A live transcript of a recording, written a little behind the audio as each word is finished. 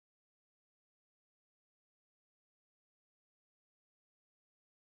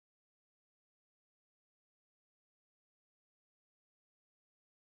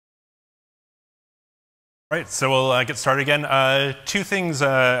Right, so we'll get started again. Two things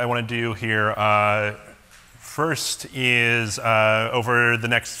I want to do here. First is over the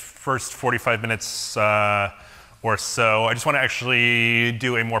next first 45 minutes or so, I just want to actually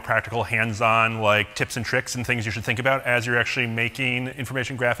do a more practical hands-on like tips and tricks and things you should think about as you're actually making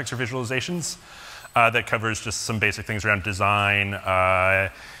information graphics or visualizations. That covers just some basic things around design,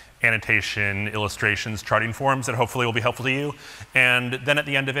 annotation, illustrations, charting forms that hopefully will be helpful to you. And then at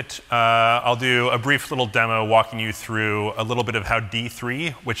the end of it, I'll do a brief little demo walking you through a little bit of how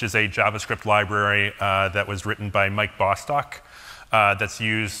D3, which is a JavaScript library that was written by Mike Bostock, that's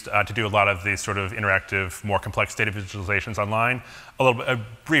used to do a lot of these sort of interactive, more complex data visualizations online, a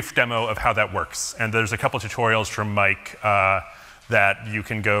brief demo of how that works. And there's a couple tutorials from Mike that you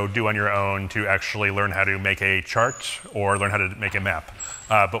can go do on your own to actually learn how to make a chart or learn how to make a map.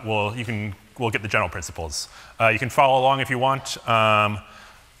 But we'll get the general principles. You can follow along if you want, but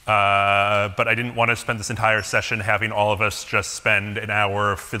I didn't want to spend this entire session having all of us just spend an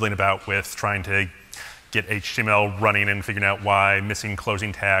hour fiddling about with trying to get HTML running and figuring out why missing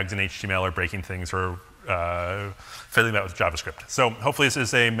closing tags in HTML are breaking things, or fiddling about with JavaScript. So hopefully this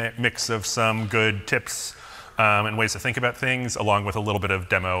is a mix of some good tips and ways to think about things, along with a little bit of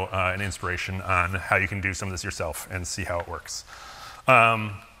demo and inspiration on how you can do some of this yourself and see how it works.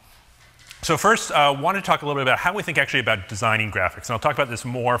 So first, I want to talk a little bit about how we think actually about designing graphics. And I'll talk about this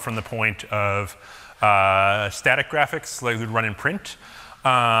more from the point of static graphics, like they would run in print,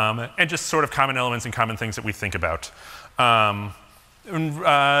 and just sort of common elements and common things that we think about. Up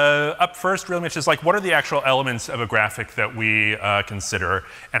first, really much is like, what are the actual elements of a graphic that we consider,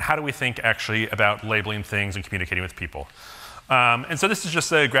 and how do we think actually about labeling things and communicating with people? And so this is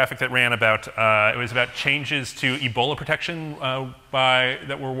just a graphic that ran about, it was about changes to Ebola protection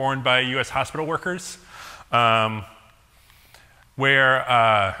that were worn by US hospital workers, where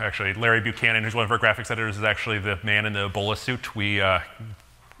actually Larry Buchanan, who's one of our graphics editors, is actually the man in the Ebola suit. We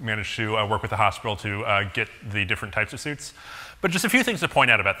managed to work with the hospital to get the different types of suits. But just a few things to point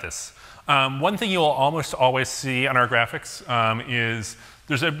out about this. One thing you'll almost always see on our graphics is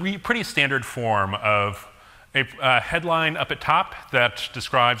there's a pretty standard form of a headline up at top that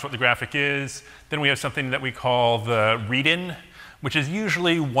describes what the graphic is. Then we have something that we call the read-in, which is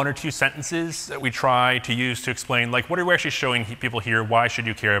usually one or two sentences that we try to use to explain, like, what are we actually showing people here? Why should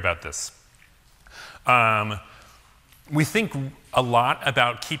you care about this? We think a lot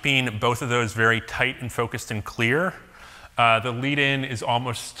about keeping both of those very tight and focused and clear. The lead-in is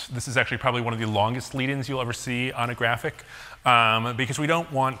this is actually probably one of the longest lead-ins you'll ever see on a graphic, because we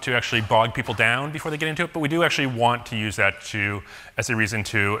don't want to actually bog people down before they get into it, but we do actually want to use that as a reason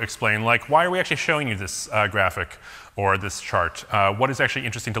to explain, like, why are we actually showing you this graphic or this chart? What is actually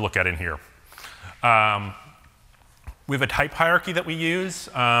interesting to look at in here? We have a type hierarchy that we use.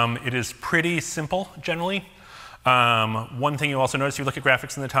 It is pretty simple, generally. One thing you'll also notice if you look at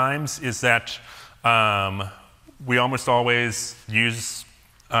graphics in the Times is that we almost always use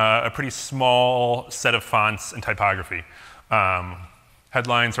a pretty small set of fonts and typography.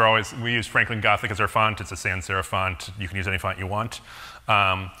 Headlines are always, we use Franklin Gothic as our font. It's a sans serif font. You can use any font you want.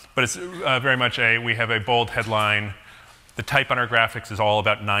 But it's very much we have a bold headline. The type on our graphics is all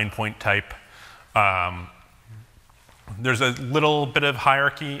about 9-point type. There's a little bit of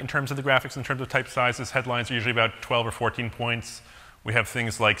hierarchy in terms of the graphics, in terms of type sizes. Headlines are usually about 12 or 14 points. We have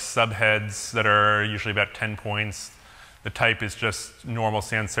things like subheads that are usually about 10 points. The type is just normal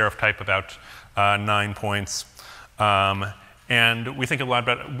sans serif type, about 9 points. And we think a lot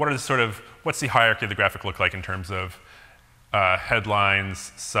about what's the hierarchy of the graphic look like in terms of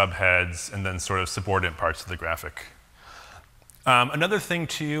headlines, subheads, and then sort of subordinate parts of the graphic. Another thing,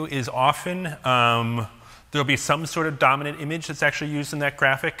 too, is often there'll be some sort of dominant image that's actually used in that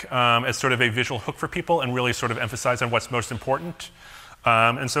graphic as sort of a visual hook for people and really sort of emphasize on what's most important.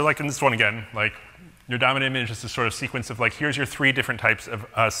 And so like in this one again, like your dominant image is this sort of sequence of like, here's your 3 different types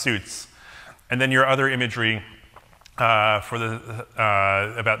of suits. And then your other imagery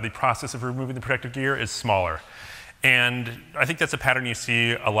about the process of removing the protective gear is smaller. And I think that's a pattern you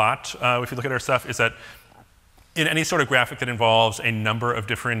see a lot if you look at our stuff, is that in any sort of graphic that involves a number of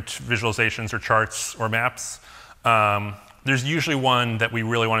different visualizations or charts or maps, there's usually one that we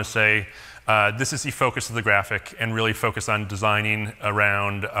really want to say, this is the focus of the graphic, and really focus on designing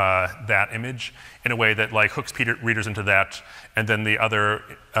around that image in a way that like hooks readers into that, and then the other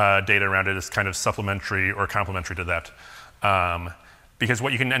data around it is kind of supplementary or complementary to that. Because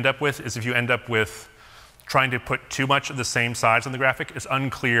what you can end up with is if you end up with trying to put too much of the same size on the graphic, it's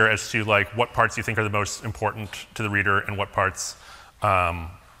unclear as to like what parts you think are the most important to the reader and what parts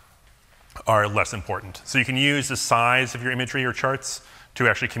are less important. So you can use the size of your imagery or charts to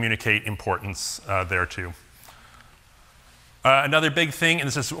actually communicate importance there too. Another big thing, and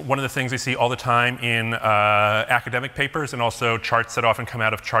this is one of the things we see all the time in academic papers and also charts that often come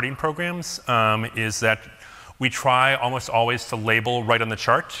out of charting programs, is that we try almost always to label right on the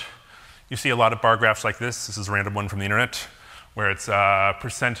chart. You see a lot of bar graphs like this. This is a random one from the internet, where it's a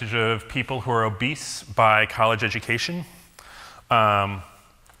percentage of people who are obese by college education. Where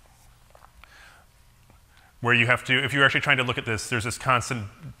you have to, if you're actually trying to look at this, there's this constant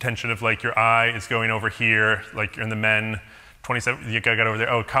tension of like your eye is going over here, like you're in the men, 27, you got over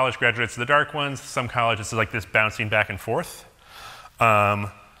there, oh, college graduates are the dark ones, some colleges is like this bouncing back and forth.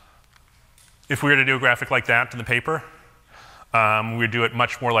 If we were to do a graphic like that in the paper, we'd do it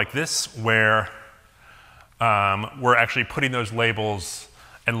much more like this, where we're actually putting those labels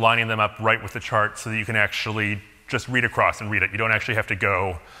and lining them up right with the chart so that you can actually just read across and read it. You don't actually have to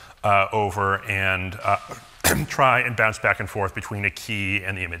go over and try and bounce back and forth between a key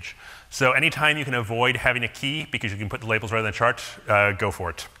and the image. So anytime you can avoid having a key because you can put the labels right on the chart, go for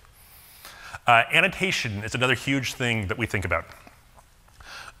it. Annotation is another huge thing that we think about.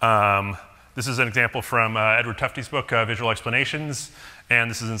 This is an example from Edward Tufte's book, Visual Explanations, and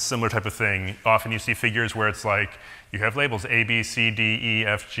this is a similar type of thing. Often you see figures where it's like you have labels A, B, C, D, E,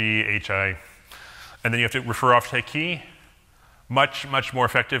 F, G, H, I, and then you have to refer off to a key. Much, much more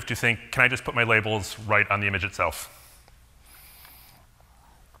effective to think, can I just put my labels right on the image itself?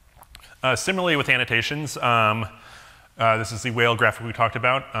 Similarly with annotations, this is the whale graphic we talked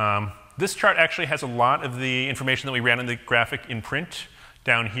about. This chart actually has a lot of the information that we ran in the graphic in print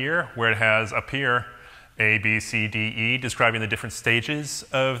down here, where it has up here A, B, C, D, E, describing the different stages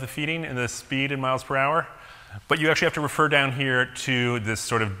of the feeding and the speed in miles per hour. But you actually have to refer down here to this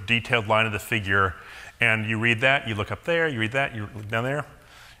sort of detailed line of the figure, and you read that, you look up there, you read that, you look down there.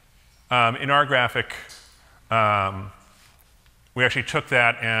 In our graphic, we actually took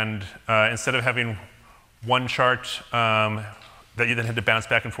that and instead of having one chart that you then had to bounce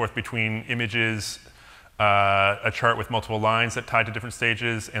back and forth between images, a chart with multiple lines that tied to different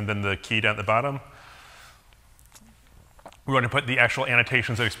stages, and then the key down at the bottom, we want to put the actual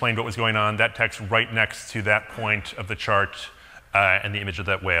annotations that explained what was going on, that text right next to that point of the chart and the image of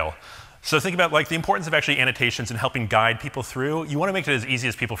that whale. So think about like the importance of actually annotations and helping guide people through. You want to make it as easy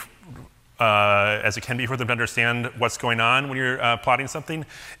as people as it can be for them to understand what's going on when you're plotting something.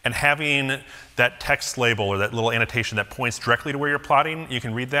 And having that text label or that little annotation that points directly to where you're plotting, you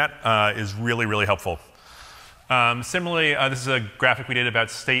can read that, is really, really helpful. Similarly, this is a graphic we did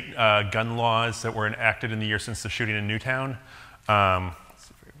about state gun laws that were enacted in the year since the shooting in Newtown. Let's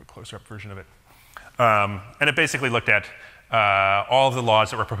see if we have a closer up version of it. And it basically looked at all of the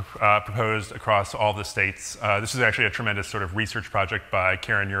laws that were proposed across all the states. This is actually a tremendous sort of research project by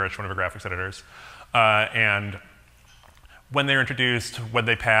Karen Urich, one of our graphics editors. And when they were introduced, when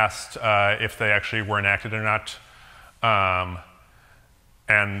they passed, if they actually were enacted or not.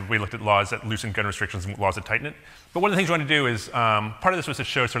 And we looked at laws that loosen gun restrictions and laws that tighten it. But one of the things we wanted to do is, part of this was to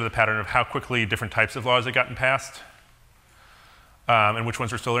show sort of the pattern of how quickly different types of laws had gotten passed and which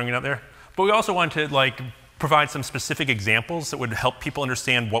ones were still lingering out there. But we also wanted to like provide some specific examples that would help people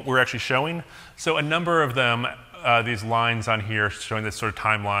understand what we're actually showing. So a number of them, these lines on here showing this sort of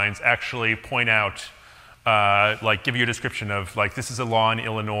timelines, actually point out, like give you a description of like, this is a law in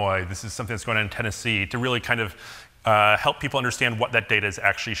Illinois, this is something that's going on in Tennessee, to really kind of help people understand what that data is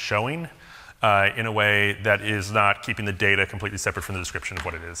actually showing in a way that is not keeping the data completely separate from the description of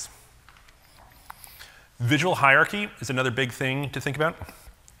what it is. Visual hierarchy is another big thing to think about.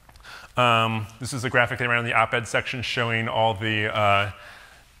 This is a graphic they ran in the op-ed section showing all the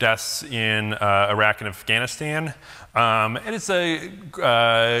deaths in Iraq and Afghanistan. And it's a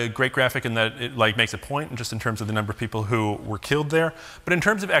great graphic in that it like makes a point just in terms of the number of people who were killed there. But in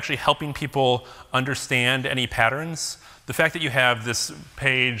terms of actually helping people understand any patterns, the fact that you have this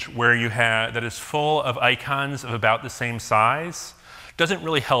page where you have that is full of icons of about the same size doesn't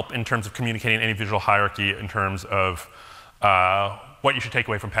really help in terms of communicating any visual hierarchy in terms of what you should take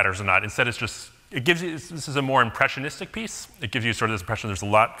away from patterns or not. Instead, it's just, it gives you, this is a more impressionistic piece. It gives you sort of this impression there's a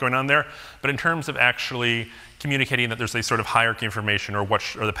lot going on there. But in terms of actually communicating that there's a sort of hierarchy information or what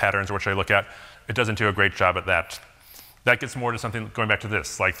are the patterns or what should I look at, it doesn't do a great job at that. That gets more to something going back to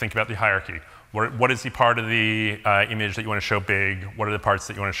this, like think about the hierarchy. What is the part of the image that you want to show big? What are the parts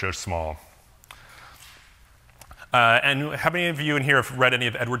that you want to show small? And how many of you in here have read any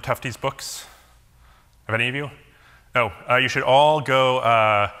of Edward Tufte's books? Have any of you? Oh, you should all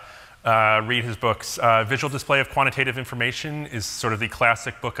go read his books. Visual Display of Quantitative Information is sort of the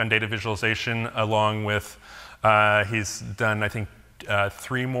classic book on data visualization, along with, he's done, I think,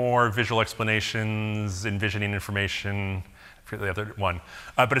 3 more visual explanations, envisioning information. I forget the other one.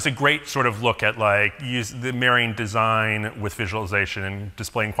 But it's a great sort of look at like the marrying design with visualization and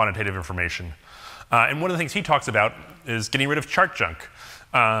displaying quantitative information. And one of the things he talks about is getting rid of chart junk,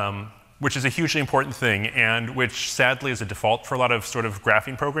 which is a hugely important thing, and which sadly is a default for a lot of sort of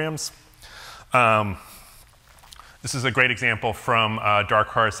graphing programs. This is a great example from Dark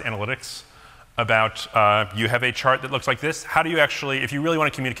Horse Analytics about you have a chart that looks like this. How do you actually, if you really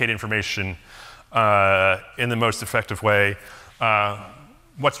want to communicate information in the most effective way,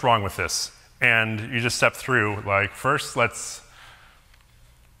 what's wrong with this? And you just step through, like, first, let's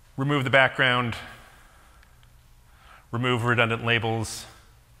remove the background, remove redundant labels,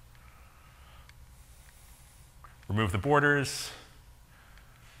 remove the borders,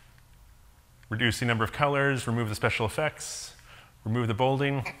 reduce the number of colors, remove the special effects, remove the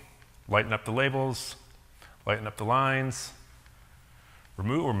bolding, lighten up the labels, lighten up the lines,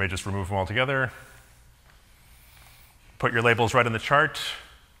 remove, or may just remove them altogether. Put your labels right on the chart,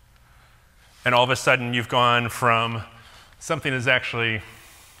 and all of a sudden you've gone from something that's actually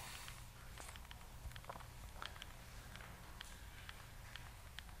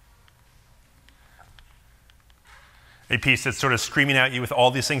a piece that's sort of screaming at you with all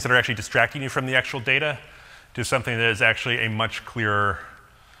these things that are actually distracting you from the actual data to something that is actually a much clearer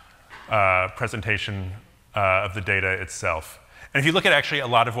presentation of the data itself. And if you look at actually a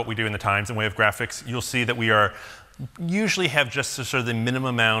lot of what we do in the Times in way of graphics, you'll see that we are usually have just sort of the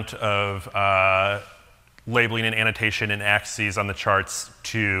minimum amount of labeling and annotation and axes on the charts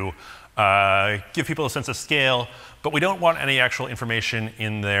to give people a sense of scale, but we don't want any actual information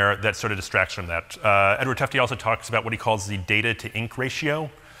in there that sort of distracts from that. Edward Tufte also talks about what he calls the data to ink ratio,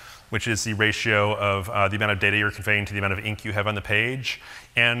 which is the ratio of the amount of data you're conveying to the amount of ink you have on the page.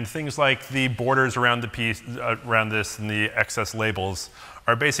 And things like the borders around the piece, around this and the excess labels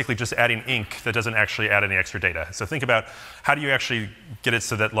are basically just adding ink that doesn't actually add any extra data. So think about how do you actually get it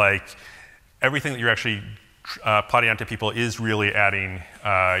so that like everything that you're actually plotting out to people is really adding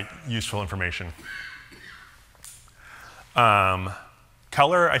useful information. Color,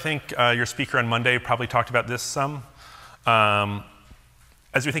 I think your speaker on Monday probably talked about this some.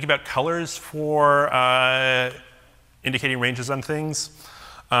 As we think about colors for indicating ranges on things,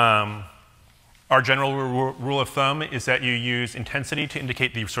 our general rule of thumb is that you use intensity to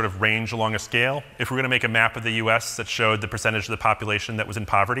indicate the sort of range along a scale. If we're going to make a map of the US that showed the percentage of the population that was in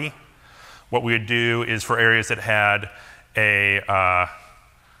poverty, what we would do is for areas that had a,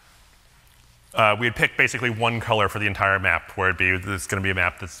 we would pick basically one color for the entire map, where it's going to be a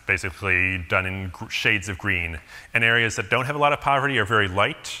map that's basically done in shades of green. And areas that don't have a lot of poverty are very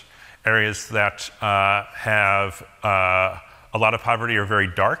light. Areas that have a lot of poverty are very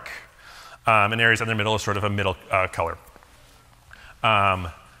dark. And areas in the middle are sort of a middle color.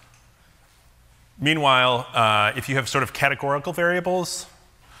 Meanwhile, if you have sort of categorical variables,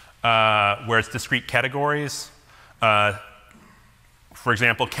 where it's discrete categories, for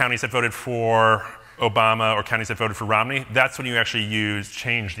example, counties that voted for Obama or counties that voted for Romney, that's when you actually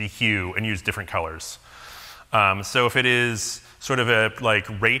change the hue and use different colors. So if it is sort of a like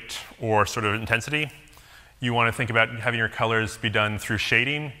rate or sort of intensity, you want to think about having your colors be done through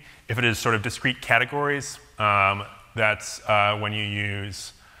shading. If it is sort of discrete categories, that's when you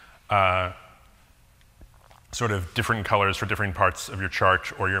use sort of different colors for different parts of your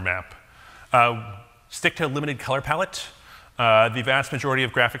chart or your map. Stick to a limited color palette. The vast majority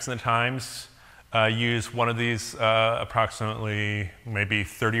of graphics in the Times use one of these approximately maybe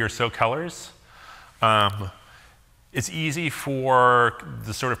 30 or so colors. It's easy for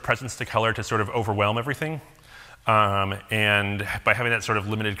the sort of presence to color to sort of overwhelm everything. And by having that sort of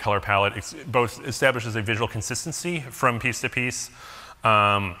limited color palette, it both establishes a visual consistency from piece to piece,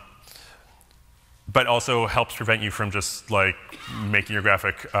 but also helps prevent you from just like making your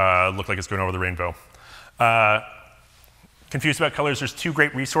graphic look like it's going over the rainbow. Confused about colors, there's two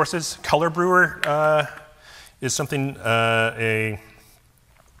great resources. Color Brewer is something, a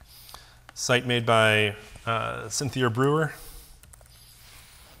site made by Cynthia Brewer.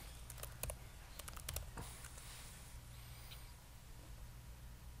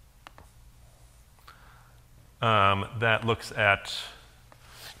 That looks at,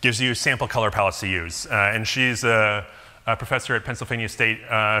 gives you sample color palettes to use. And she's a professor at Pennsylvania State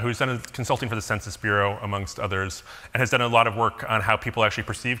who's done consulting for the Census Bureau, amongst others, and has done a lot of work on how people actually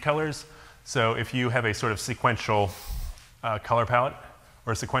perceive colors. So if you have a sort of sequential color palette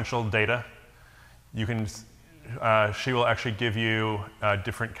or sequential data, you can, she will actually give you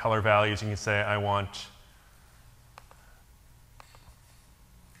different color values. You can say, I want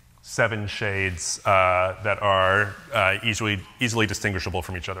 7 shades that are easily distinguishable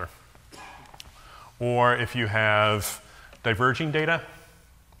from each other. Or if you have diverging data.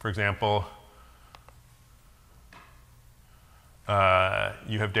 For example,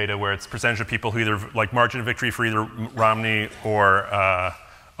 you have data where it's percentage of people who either, like margin of victory for either Romney or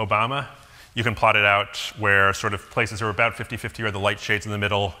Obama. You can plot it out where sort of places are about 50-50 are the light shades in the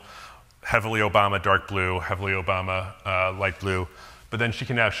middle, heavily Obama dark blue, heavily Obama light blue. But then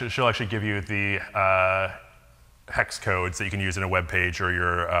she'll actually give you the hex codes that you can use in a web page or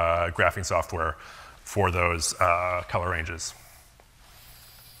your graphing software for those color ranges.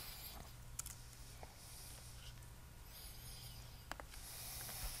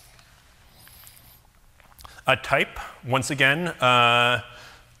 Type, once again,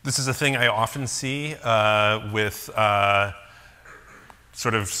 this is a thing I often see with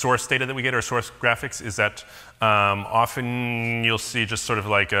sort of source data that we get or source graphics is that often you'll see just sort of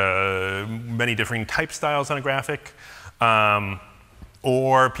like many different type styles on a graphic,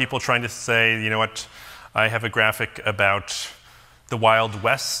 or people trying to say, you know what, I have a graphic about the Wild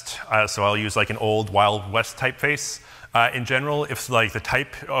West, so I'll use like an old Wild West typeface. In general, if like the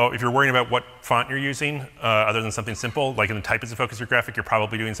type, if you're worrying about what font you're using, other than something simple, like in the type is the focus of your graphic, you're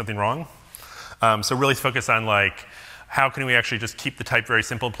probably doing something wrong. So really focus on like, how can we actually just keep the type very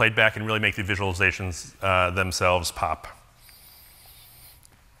simple, played back, and really make the visualizations themselves pop?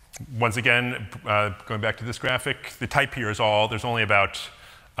 Once again, going back to this graphic, the type here is there's only about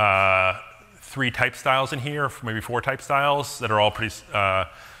 3 type styles in here, maybe 4 type styles that are all pretty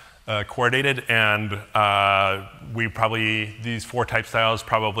coordinated, and these 4 type styles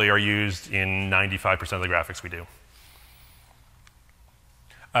probably are used in 95% of the graphics we do.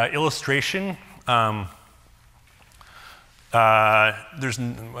 Illustration.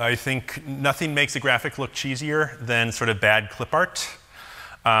 I think nothing makes a graphic look cheesier than sort of bad clip art,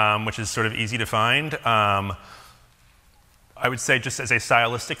 which is sort of easy to find. I would say just as a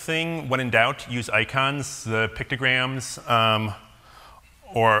stylistic thing, when in doubt, use icons. The pictograms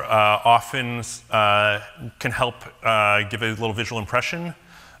often can help give a little visual impression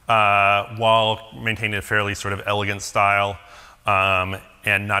while maintaining a fairly sort of elegant style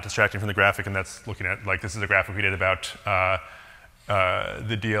and not distracting from the graphic. And that's looking at, like, this is a graphic we did about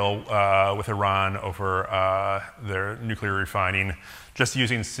the deal with Iran over their nuclear refining, just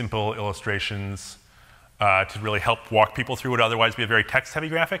using simple illustrations to really help walk people through what would otherwise be a very text-heavy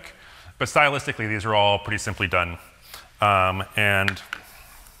graphic. But stylistically, these are all pretty simply done. The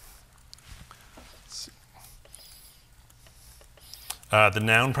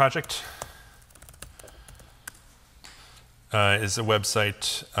Noun project is a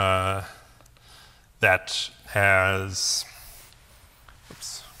website that has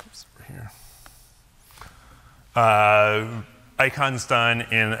icons done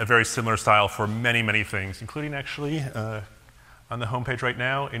in a very similar style for many, many things, including actually on the homepage right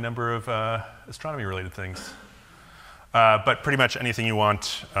now a number of astronomy-related things. But pretty much anything you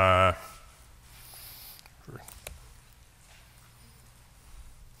want.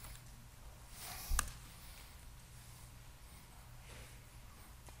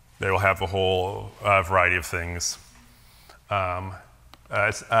 They will have a whole variety of things.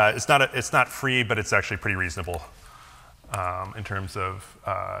 It's not free, but it's actually pretty reasonable in terms of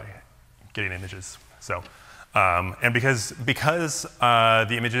getting images. So, and because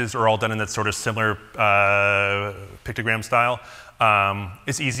the images are all done in that sort of similar pictogram style,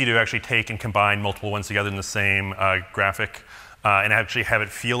 it's easy to actually take and combine multiple ones together in the same graphic and actually have it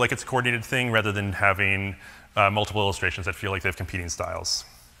feel like it's a coordinated thing rather than having multiple illustrations that feel like they have competing styles.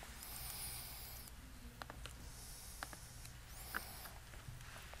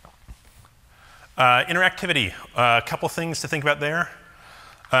 Interactivity, a couple things to think about there.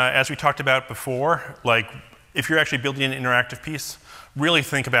 As we talked about before, like if you're actually building an interactive piece, really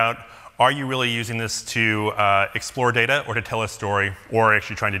think about, are you really using this to explore data or to tell a story, or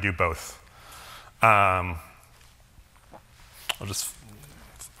actually trying to do both? I'll just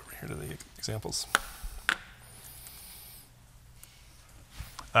flip over here to the examples.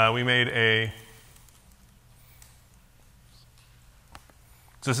 We made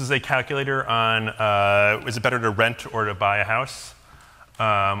so this is a calculator on is it better to rent or to buy a house,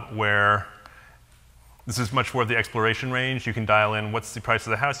 where this is much more of the exploration range. You can dial in what's the price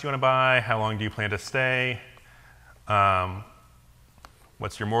of the house you want to buy, how long do you plan to stay,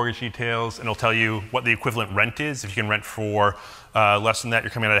 what's your mortgage details, and it'll tell you what the equivalent rent is. If you can rent for less than that,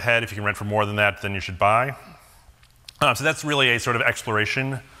 you're coming out ahead. If you can rent for more than that, then you should buy. So that's really a sort of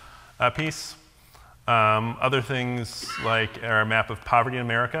exploration piece. Other things like our map of poverty in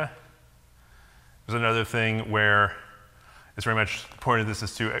America is another thing where it's very much the point of this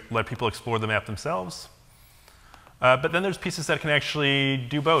is to let people explore the map themselves. But then there's pieces that can actually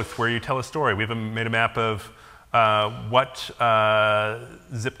do both, where you tell a story. We have made a map of what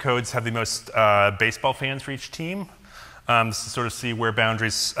zip codes have the most baseball fans for each team. This is sort of see where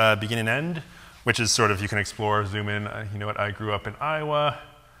boundaries begin and end, which is sort of, you can explore, zoom in. You know what, I grew up in Iowa.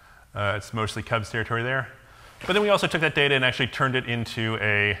 It's mostly Cubs territory there. But then we also took that data and actually turned it into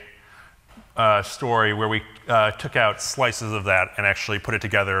a story where we took out slices of that and actually put it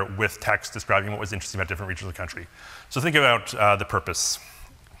together with text describing what was interesting about different regions of the country. So think about the purpose.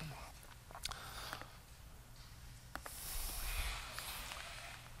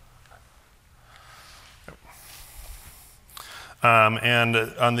 And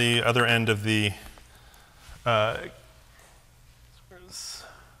on the other end of the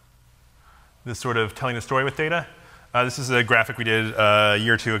this sort of telling the story with data. This is a graphic we did a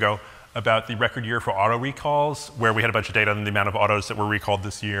year or two ago about the record year for auto recalls, where we had a bunch of data on the amount of autos that were recalled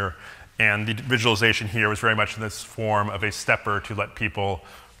this year. And the visualization here was very much in this form of a stepper to let people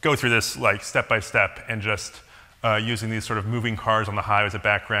go through this like step by step, and just using these sort of moving cars on the highway as a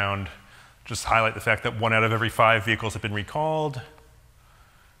background, just highlight the fact that 1 out of every 5 vehicles have been recalled,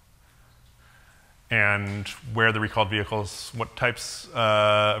 and where the recalled vehicles, what types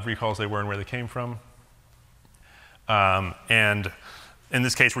of recalls they were and where they came from. And in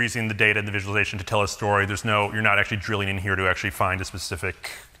this case, we're using the data and the visualization to tell a story. There's no, you're not actually drilling in here to actually find a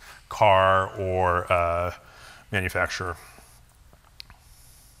specific car or manufacturer.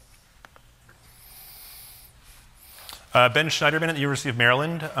 Ben Schneiderman at the University of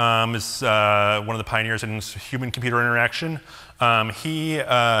Maryland is one of the pioneers in human-computer interaction. He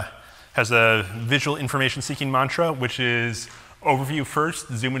has a visual information-seeking mantra, which is overview first,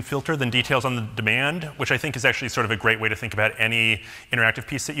 zoom and filter, then details on the demand, which I think is actually sort of a great way to think about any interactive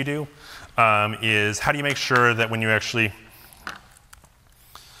piece that you do, is how do you make sure that when you actually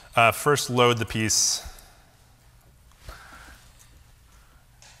first load the piece,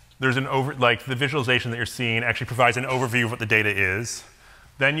 there's an like the visualization that you're seeing actually provides an overview of what the data is.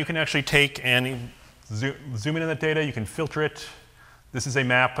 Then you can actually take and zoom in on that data, you can filter it. This is a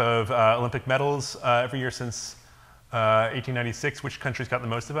map of Olympic medals every year since 1896, which country's got the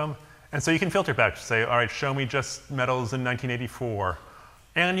most of them. And so you can filter back to say, all right, show me just medals in 1984.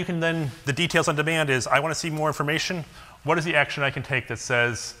 And you can then, the details on demand is, I want to see more information. What is the action I can take that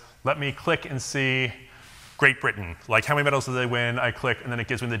says, let me click and see Great Britain. Like, how many medals did they win? I click, and then it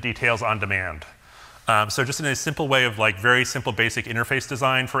gives me the details on demand. So just in a simple way of like very simple basic interface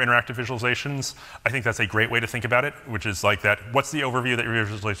design for interactive visualizations, I think that's a great way to think about it, which is like that, what's the overview that your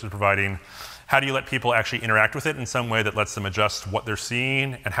visualization is providing? How do you let people actually interact with it in some way that lets them adjust what they're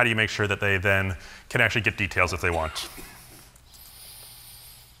seeing? And how do you make sure that they then can actually get details if they want?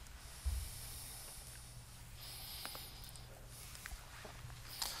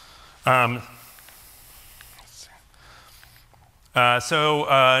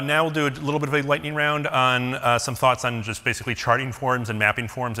 Now we'll do a little bit of a lightning round on some thoughts on just basically charting forms and mapping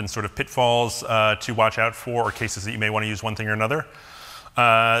forms and sort of pitfalls to watch out for, or cases that you may want to use one thing or another.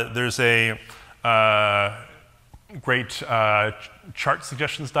 There's a great chart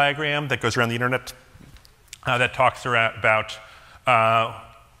suggestions diagram that goes around the internet that talks about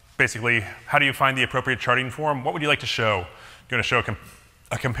basically how do you find the appropriate charting form? What would you like to show? You're going to show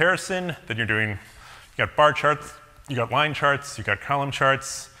a comparison, then you're doing, you got bar charts, you got line charts, you got column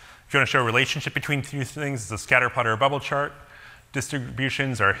charts. If you want to show a relationship between two things, it's a scatter plot or a bubble chart.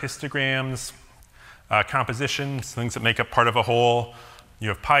 Distributions are histograms. Compositions, things that make up part of a whole. You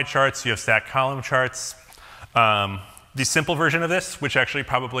have pie charts, you have stacked column charts. The simple version of this, which actually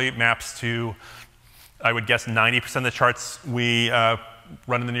probably maps to, I would guess, 90% of the charts we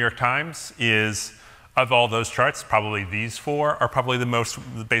run in the New York Times, is of all those charts, probably these 4 are probably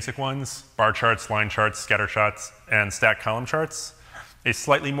the basic ones: bar charts, line charts, scatter charts, and stacked column charts. A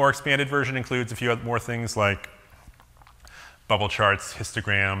slightly more expanded version includes a few more things like bubble charts,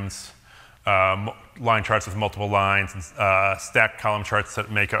 histograms, line charts with multiple lines, and stacked column charts that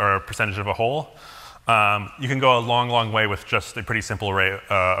are a percentage of a whole. You can go a long, long way with just a pretty simple array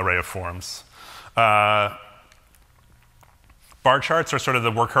of forms. Bar charts are sort of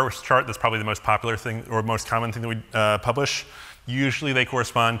the workhorse chart. That's probably the most popular thing or most common thing that we publish. Usually they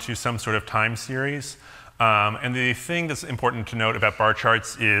correspond to some sort of time series. And the thing that's important to note about bar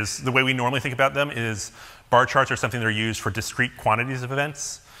charts is the way we normally think about them is bar charts are something that are used for discrete quantities of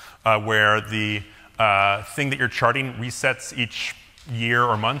events, where the thing that you're charting resets each year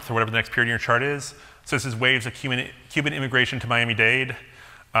or month or whatever the next period in your chart is. So this is waves of Cuban immigration to Miami-Dade.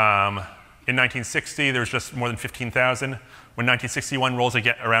 In 1960, there was just more than 15,000. When 1961 rolls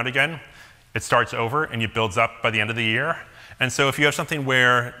around again, it starts over and it builds up by the end of the year. And so if you have something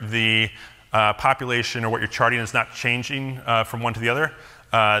where the population or what you're charting is not changing from one to the other,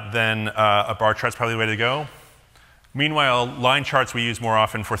 then a bar chart's probably the way to go. Meanwhile, line charts we use more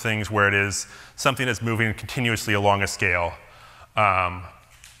often for things where it is something that's moving continuously along a scale.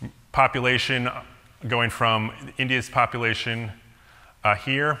 Population going from India's population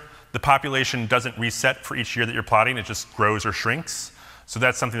here. The population doesn't reset for each year that you're plotting. It just grows or shrinks. So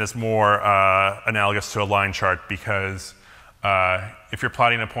that's something that's more analogous to a line chart, because if you're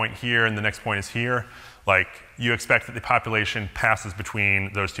plotting a point here and the next point is here, like, you expect that the population passes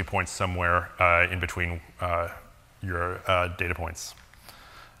between those 2 points somewhere in between your data points.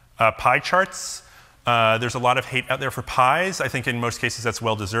 Pie charts. There's a lot of hate out there for pies. I think in most cases that's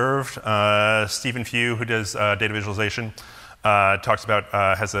well-deserved. Stephen Few, who does data visualization, talks about,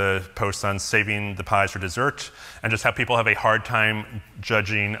 has a post on saving the pies for dessert, and just how people have a hard time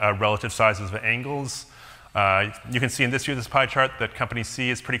judging relative sizes of angles. You can see in this view of this pie chart that company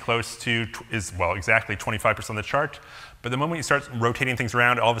C is pretty close to, well, exactly 25% of the chart. But the moment you start rotating things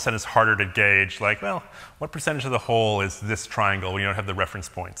around, all of a sudden it's harder to gauge, like, well, what percentage of the whole is this triangle when you don't have the reference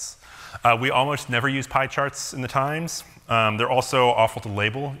points? We almost never use pie charts in the Times. They're also awful to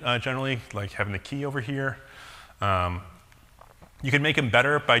label, generally, like having the key over here. You can make them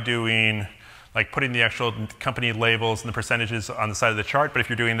better by doing, like, putting the actual company labels and the percentages on the side of the chart. But if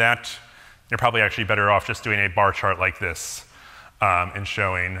you're doing that, you're probably actually better off just doing a bar chart like this and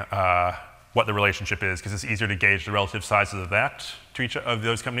showing what the relationship is, because it's easier to gauge the relative sizes of that of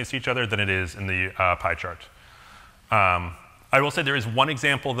those companies to each other than it is in the pie chart. I will say there is one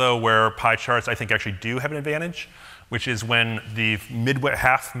example, though, where pie charts I think actually do have an advantage, which is when the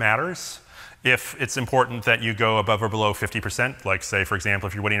mid-half matters. If it's important that you go above or below 50%, like, say, for example,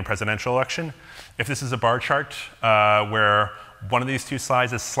 if you're winning a presidential election, if this is a bar chart where one of these two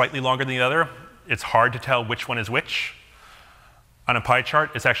slides is slightly longer than the other, it's hard to tell which one is which. On a pie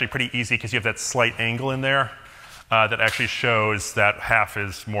chart, it's actually pretty easy because you have that slight angle in there that actually shows that half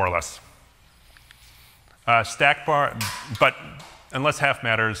is more or less. Stack bar, but unless half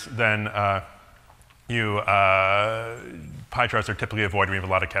matters, then pie charts are typically avoided. We have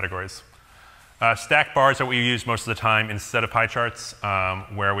a lot of categories. Stack bars are what we use most of the time instead of pie charts,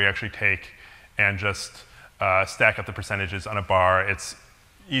 where we actually take and just stack up the percentages on a bar. It's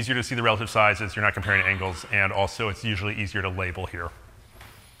easier to see the relative sizes, you're not comparing angles, and also it's usually easier to label here.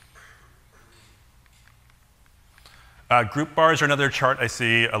 Group bars are another chart I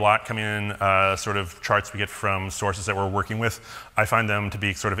see a lot coming in, sort of charts we get from sources that we're working with. I find them to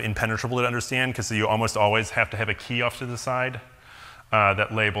be sort of impenetrable to understand, because you almost always have to have a key off to the side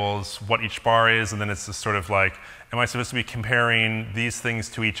that labels what each bar is, and then it's just sort of like, am I supposed to be comparing these things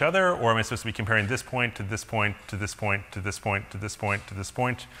to each other, or am I supposed to be comparing this point to this point to this point to this point to this point to this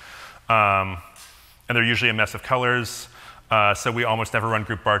point? And they're usually a mess of colors, so we almost never run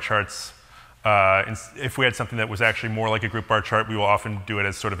group bar charts. If we had something that was actually more like a group bar chart, we will often do it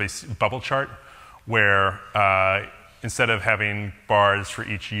as sort of a bubble chart, where instead of having bars for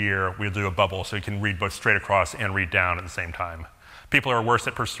each year, we'll do a bubble so you can read both straight across and read down at the same time. People are worse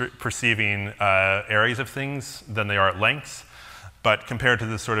at perceiving areas of things than they are at lengths, but compared to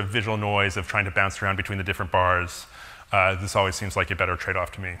the sort of visual noise of trying to bounce around between the different bars, this always seems like a better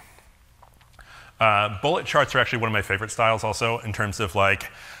trade-off to me. Bullet charts are actually one of my favorite styles also, in terms of,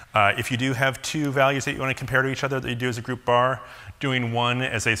 like, if you do have two values that you want to compare to each other that you do as a group bar, doing one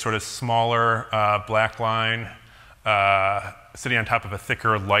as a sort of smaller black line sitting on top of a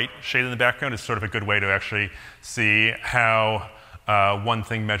thicker light shade in the background is sort of a good way to actually see how one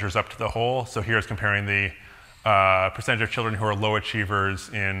thing measures up to the whole. So here's comparing the percentage of children who are low achievers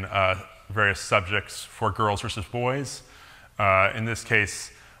in various subjects for girls versus boys. In this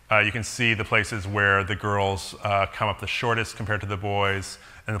case, you can see the places where the girls come up the shortest compared to the boys,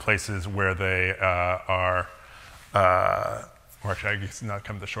 and the places where they are, or actually I guess not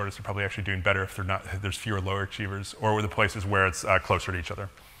come the shortest, they're probably actually doing better if they're not, if there's fewer lower achievers, or the places where it's closer to each other.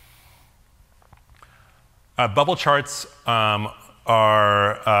 Bubble charts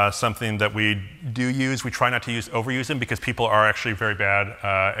are something that we do use. We try not to overuse them because people are actually very bad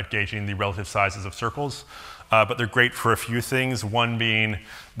at gauging the relative sizes of circles. But they're great for a few things. One being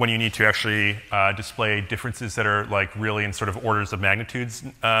when you need to actually display differences that are, like, really in sort of orders of magnitudes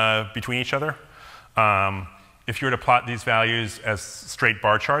between each other. If you were to plot these values as straight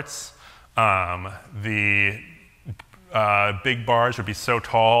bar charts, the big bars would be so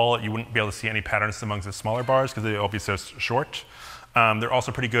tall you wouldn't be able to see any patterns amongst the smaller bars because they'd all be so short. They're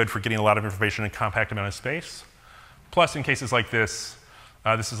also pretty good for getting a lot of information in a compact amount of space. Plus, in cases like this,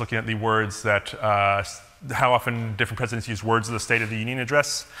 this is looking at the words that, how often different presidents use words of the State of the Union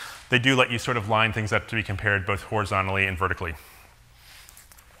address. They do let you sort of line things up to be compared both horizontally and vertically.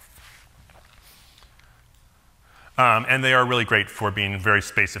 And they are really great for being very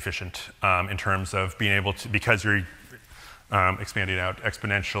space efficient in terms of being able to, because you're expanding out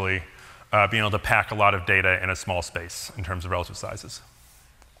exponentially, being able to pack a lot of data in a small space in terms of relative sizes.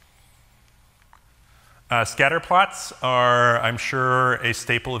 Scatter plots are, I'm sure, a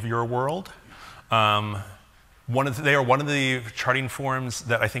staple of your world. They are one of the charting forms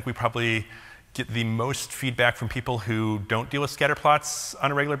that I think we probably get the most feedback from people who don't deal with scatter plots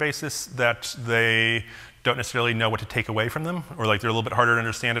on a regular basis, that they don't necessarily know what to take away from them, or like they're a little bit harder to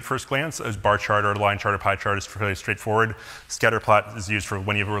understand at first glance. As bar chart or line chart or pie chart is fairly straightforward. Scatter plot is used for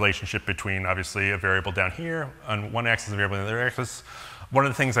when you have a relationship between, obviously, a variable down here on one axis and a variable on the other axis. One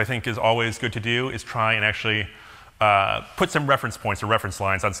of the things I think is always good to do is try and actually put some reference points or reference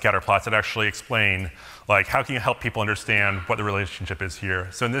lines on scatter plots that actually explain, like, how can you help people understand what the relationship is here.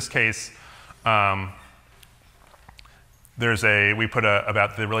 So in this case, we put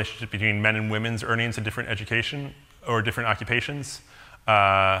about the relationship between men and women's earnings in different education or different occupations.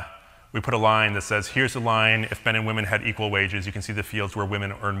 We put a line that says, here's a line, if men and women had equal wages, you can see the fields where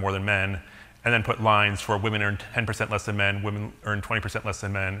women earn more than men, and then put lines for women earn 10% less than men, women earn 20% less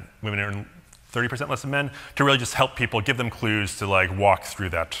than men, women earn 30% less than men, to really just help people, give them clues to like walk through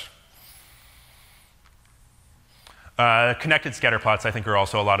that. Connected scatter plots, I think, are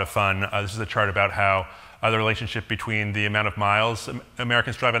also a lot of fun. This is a chart about how the relationship between the amount of miles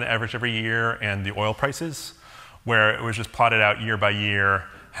Americans drive on average every year and the oil prices, where it was just plotted out year by year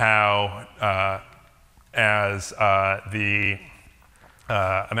how as the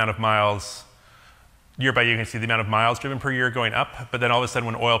amount of miles, year by year, you can see the amount of miles driven per year going up, but then all of a sudden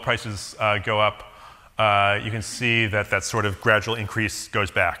when oil prices go up, you can see that that sort of gradual increase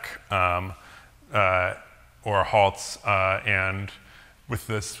goes back. Or halts, and with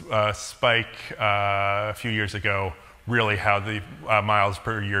this spike a few years ago, really how the miles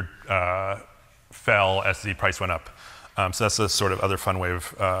per year fell as the price went up. So that's a sort of other fun way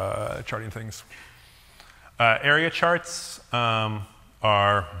of charting things. Area charts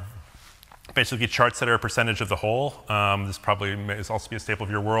are basically charts that are a percentage of the whole. This probably may also be a staple of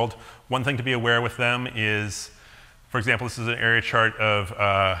your world. One thing to be aware with them is, for example, this is an area chart of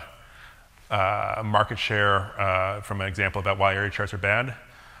market share from an example about why area charts are bad.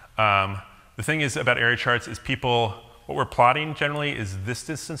 The thing is about area charts is what we're plotting generally is this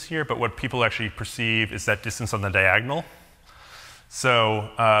distance here, but what people actually perceive is that distance on the diagonal. So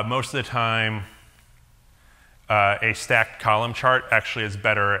most of the time, a stacked column chart actually is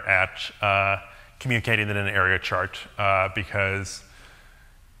better at communicating than an area chart because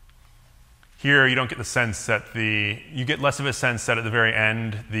here, you don't get the sense that you get less of a sense that at the very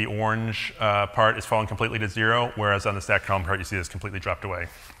end, the orange part is falling completely to 0, whereas on the stacked column chart, you see it's completely dropped away.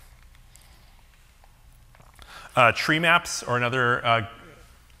 Tree maps are another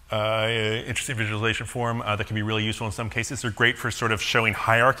interesting visualization form that can be really useful in some cases. They're great for sort of showing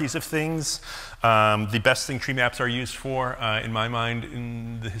hierarchies of things. The best thing tree maps are used for, in my mind,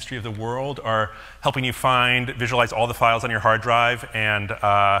 in the history of the world, are helping you visualize all the files on your hard drive and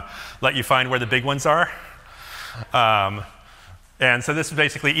let you find where the big ones are. And so this is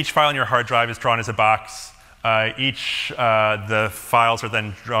basically each file on your hard drive is drawn as a box. The files are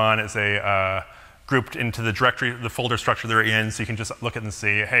then drawn as a grouped into the directory, the folder structure they're in, so you can just look at it and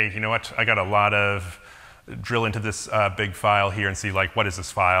see, hey, you know what, I got a lot of, drill into this big file here and see, like, what is this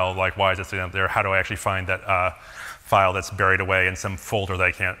file, like, why is it sitting out there, how do I actually find that file that's buried away in some folder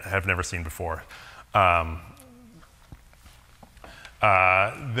that I have never seen before.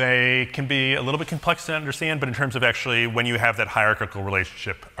 They can be a little bit complex to understand, but in terms of actually when you have that hierarchical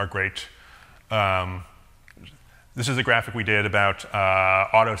relationship are great. This is a graphic we did about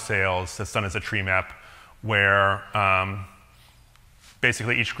auto sales that's done as a tree map, where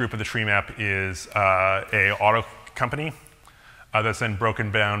basically each group of the tree map is a auto company that's then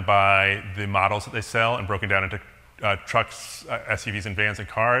broken down by the models that they sell and broken down into trucks, SUVs, and vans and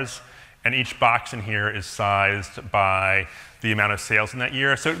cars. And each box in here is sized by the amount of sales in that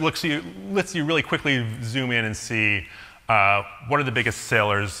year. So it lets you really quickly zoom in and see what are the biggest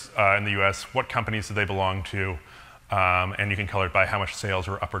sellers in the US, what companies do they belong to, and you can color it by how much sales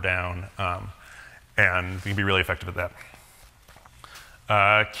are up or down, and you can be really effective at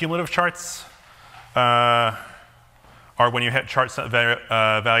that. Cumulative charts are when you hit charts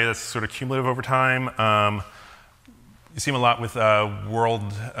value that's sort of cumulative over time. You see them a lot with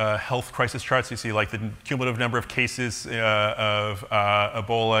world health crisis charts. You see like the cumulative number of cases of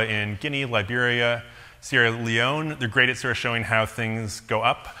Ebola in Guinea, Liberia, Sierra Leone. They're great at sort of showing how things go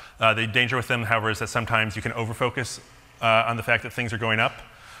up. The danger with them, however, is that sometimes you can overfocus on the fact that things are going up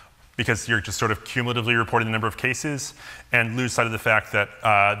because you're just sort of cumulatively reporting the number of cases and lose sight of the fact that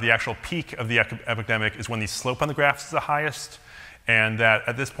the actual peak of the epidemic is when the slope on the graphs is the highest And that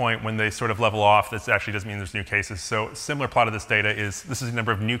at this point, when they sort of level off, this actually doesn't mean there's new cases. So a similar plot of this data is, this is the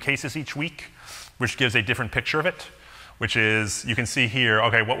number of new cases each week, which gives a different picture of it, which is, you can see here,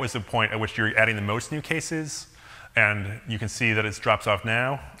 OK, what was the point at which you're adding the most new cases? And you can see that it drops off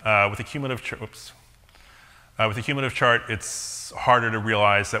now. With a cumulative chart, it's harder to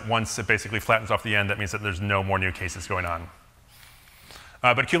realize that once it basically flattens off the end, that means that there's no more new cases going on.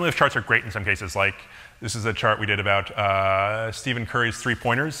 But cumulative charts are great in some cases. Like, this is a chart we did about Stephen Curry's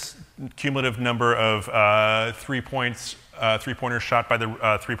three-pointers. Cumulative number of three-pointers shot by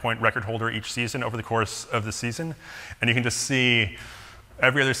the three-point record holder each season over the course of the season. And you can just see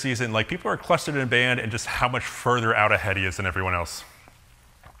every other season, like, people are clustered in a band and just how much further out ahead he is than everyone else.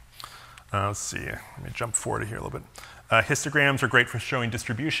 Let's see. Let me jump forward here a little bit. Histograms are great for showing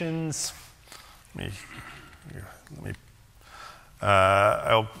distributions.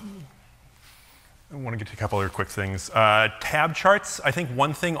 I want to get to a couple other quick things. Tab charts, I think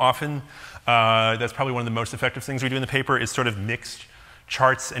one thing often that's probably one of the most effective things we do in the paper is sort of mixed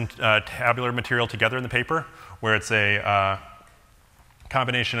charts and tabular material together in the paper, where it's a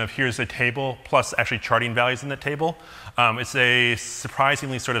combination of here's a table plus actually charting values in that table. It's a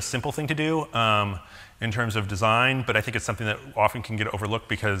surprisingly sort of simple thing to do in terms of design, but I think it's something that often can get overlooked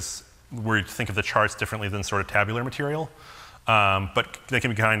because we think of the charts differently than sort of tabular material. But they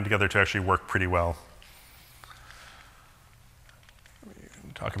can be combined together to actually work pretty well. Let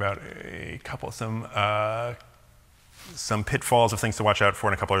me talk about a couple of some pitfalls of things to watch out for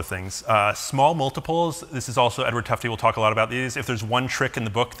and a couple other things. Small multiples, this is also, Edward Tufte will talk a lot about these. If there's one trick in the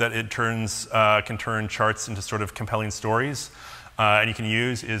book that it can turn charts into sort of compelling stories, and you can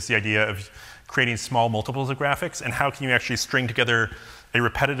use, is the idea of creating small multiples of graphics, and how can you actually string together a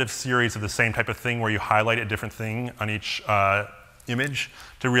repetitive series of the same type of thing where you highlight a different thing on each image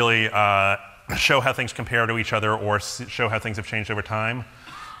to really show how things compare to each other or show how things have changed over time.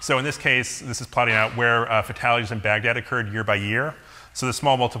 So in this case, this is plotting out where fatalities in Baghdad occurred year by year. So the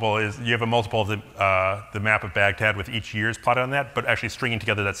small multiple is, you have a multiple of the map of Baghdad with each year's plotted on that, but actually stringing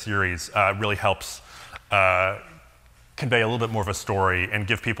together that series really helps convey a little bit more of a story and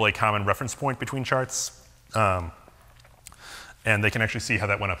give people a common reference point between charts. And they can actually see how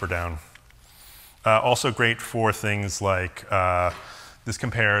that went up or down. Also great for things like, this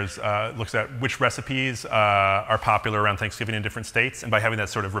compares, looks at which recipes are popular around Thanksgiving in different states, and by having that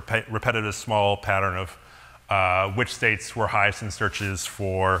sort of repetitive small pattern of which states were highest in searches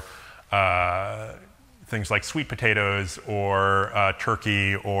for things like sweet potatoes or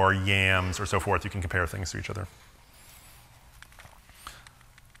turkey or yams or so forth, you can compare things to each other.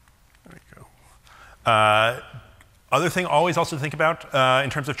 There we go. Other thing always also to think about in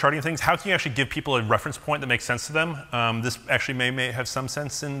terms of charting things, how can you actually give people a reference point that makes sense to them? This actually may have some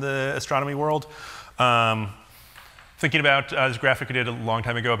sense in the astronomy world. Thinking about this graphic we did a long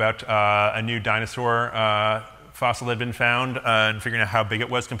time ago about a new dinosaur fossil that had been found and figuring out how big it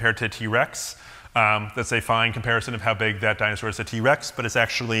was compared to T-Rex. That's a fine comparison of how big that dinosaur is to T-Rex, but it's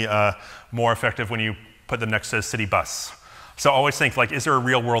actually more effective when you put them next to a city bus. So always think, like, is there a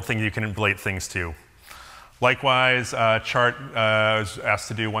real world thing you can relate things to? Likewise, chart was asked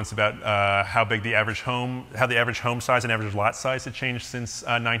to do once about how the average home size and average lot size had changed since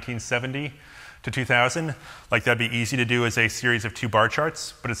 1970 to 2000. Like, that'd be easy to do as a series of 2 bar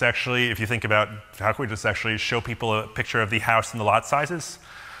charts, but it's actually, if you think about how can we just actually show people a picture of the house and the lot sizes,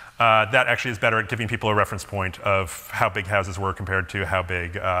 that actually is better at giving people a reference point of how big houses were compared to how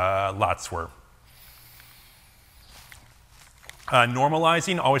big lots were.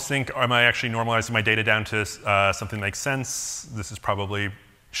 Normalizing, always think, am I actually normalizing my data down to something that makes sense? This is probably,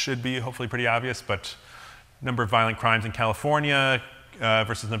 should be hopefully pretty obvious, but number of violent crimes in California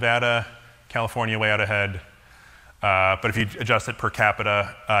versus Nevada, California way out ahead. But if you adjust it per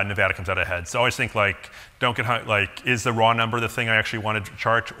capita, Nevada comes out ahead. So always think, like, don't get, like, is the raw number the thing I actually want to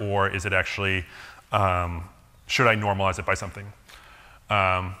chart, or is it actually, should I normalize it by something?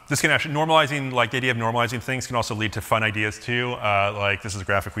 This can actually, normalizing, like the idea of normalizing things can also lead to fun ideas too. Like, this is a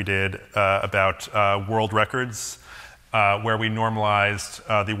graphic we did about world records, where we normalized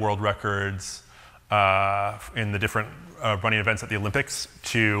the world records in the different running events at the Olympics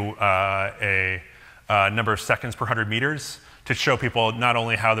to a number of seconds per 100 meters to show people not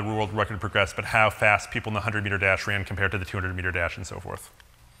only how the world record progressed, but how fast people in the 100-meter dash ran compared to the 200-meter dash and so forth.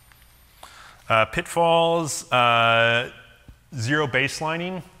 Pitfalls. Zero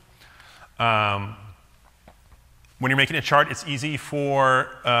baselining. When you're making a chart, it's easy for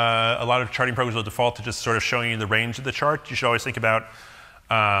a lot of charting programs will default to just sort of showing you the range of the chart. You should always think about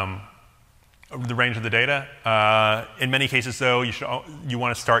the range of the data. In many cases, though, you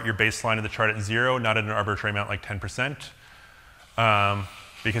want to start your baseline of the chart at 0, not at an arbitrary amount like 10%.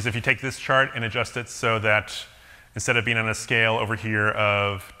 Because if you take this chart and adjust it so that instead of being on a scale over here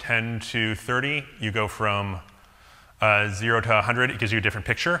of 10 to 30, you go from 0 to 100, it gives you a different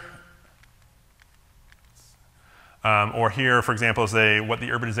picture. Or here, for example, is what the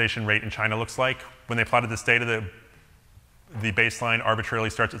urbanization rate in China looks like. When they plotted this data, the baseline arbitrarily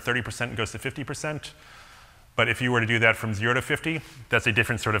starts at 30% and goes to 50%. But if you were to do that from 0 to 50, that's a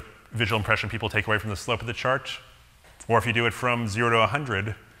different sort of visual impression people take away from the slope of the chart. Or if you do it from 0 to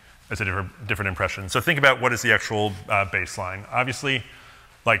 100, it's a different impression. So think about what is the actual baseline. Obviously,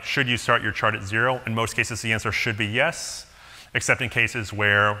 like, should you start your chart at 0? In most cases, the answer should be yes, except in cases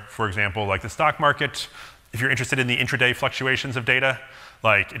where, for example, like the stock market, if you're interested in the intraday fluctuations of data,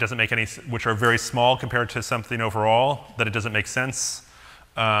 like it doesn't make any, which are very small compared to something overall, that it doesn't make sense.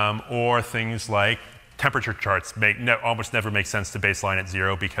 Or things like temperature charts almost never make sense to baseline at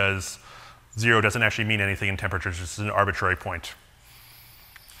 0 because 0 doesn't actually mean anything in temperature, it's just an arbitrary point.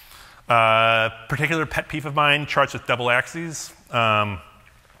 Particular pet peeve of mine, charts with double axes.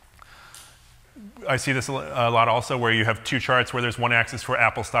 I see this a lot also where you have two charts where there's one axis for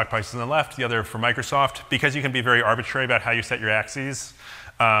Apple stock prices on the left, the other for Microsoft. Because you can be very arbitrary about how you set your axes,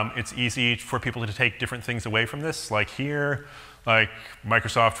 it's easy for people to take different things away from this. Like here, like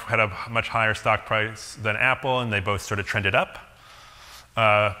Microsoft had a much higher stock price than Apple, and they both sort of trended up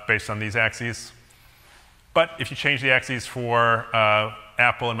based on these axes. But if you change the axes for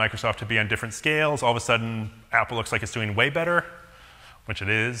Apple and Microsoft to be on different scales, all of a sudden Apple looks like it's doing way better, which it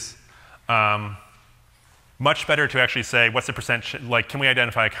is. Much better to actually say, what's the percent, like, can we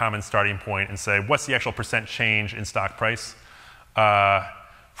identify a common starting point and say, what's the actual percent change in stock price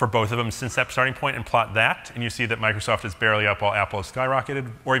for both of them since that starting point, and plot that, and you see that Microsoft is barely up while Apple has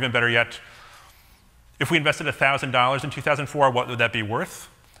skyrocketed. Or even better yet, if we invested $1,000 in 2004, what would that be worth?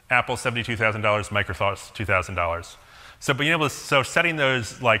 Apple $72,000, Microsoft $2,000. So being able to, so setting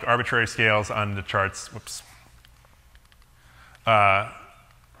those like arbitrary scales on the charts, on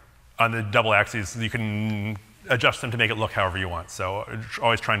the double axes, you can adjust them to make it look however you want. So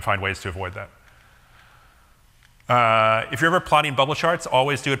always try and find ways to avoid that. If you're ever plotting bubble charts,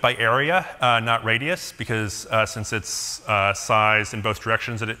 always do it by area, not radius, because since it's size in both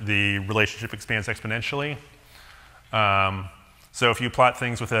directions, the relationship expands exponentially. So if you plot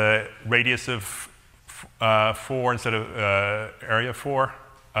things with a radius of 4 instead of area of 4,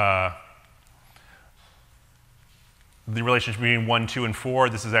 the relationship between 1, 2, and 4,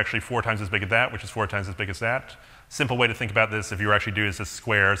 this is actually 4 times as big as that, which is 4 times as big as that. Simple way to think about this, if you actually do this as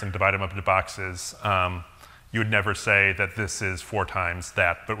squares and divide them up into boxes, you would never say that this is 4 times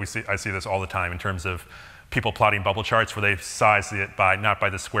that, but I see this all the time in terms of people plotting bubble charts where they size it by, not by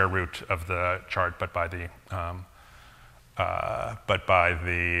the square root of the chart, but by the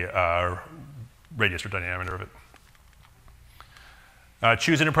radius or diameter of it.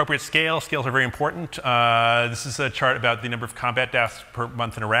 Choose an appropriate scale. Scales are very important. This is a chart about the number of combat deaths per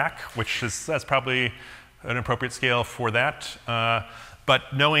month in Iraq, that's probably an appropriate scale for that.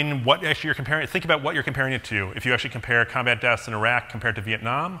 But knowing what actually you're comparing, think about what you're comparing it to. If you actually compare combat deaths in Iraq compared to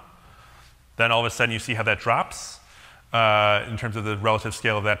Vietnam, then all of a sudden you see how that drops in terms of the relative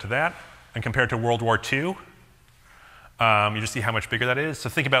scale of that to that. And compared to World War II, you just see how much bigger that is. So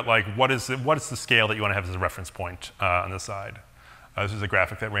think about like what is the scale that you want to have as a reference point on the side. This is a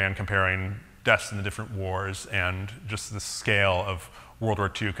graphic that ran comparing deaths in the different wars, and just the scale of World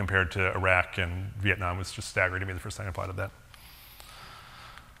War II compared to Iraq and Vietnam was just staggering to me the first time I plotted that.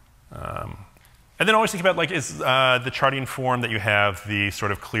 And then always think about, like, is the charting form that you have the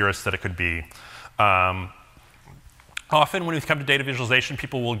sort of clearest that it could be? Often when we come to data visualization,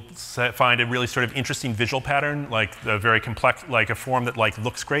 people will find a really sort of interesting visual pattern, like a very complex, like a form that like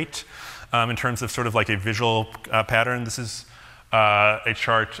looks great in terms of sort of like a visual pattern. This is a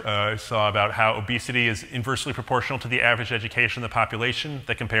chart I saw about how obesity is inversely proportional to the average education of the population,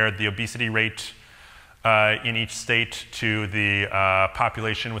 that compared the obesity rate in each state to the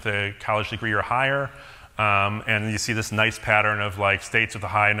population with a college degree or higher. And you see this nice pattern of like states with a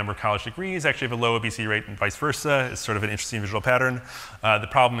high number of college degrees actually have a low obesity rate and vice versa. It's sort of an interesting visual pattern. The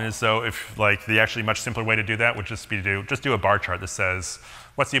problem is, though, if like the actually much simpler way to do that would just be to do a bar chart that says,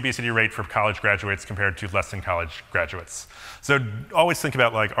 what's the obesity rate for college graduates compared to less than college graduates? So always think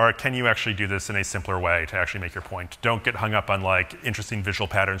about like, can you actually do this in a simpler way to actually make your point? Don't get hung up on like interesting visual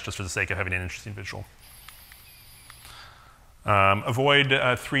patterns just for the sake of having an interesting visual. Avoid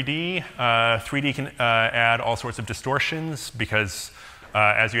 3D. 3D can add all sorts of distortions because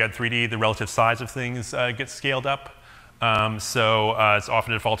as you add 3D, the relative size of things gets scaled up. So it's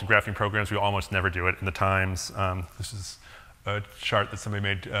often a default in graphing programs. We almost never do it in the times. This is a chart that somebody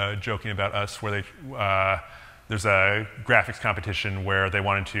made joking about us where there's a graphics competition where they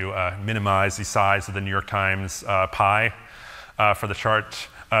wanted to minimize the size of the New York Times pie for the chart,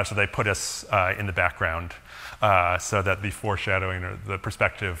 so they put us in the background so that the foreshadowing or the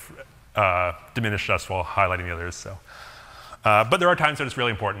perspective diminished us while highlighting the others. So. But there are times that it's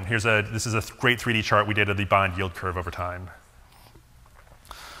really important. This is a great 3D chart we did of the bond yield curve over time.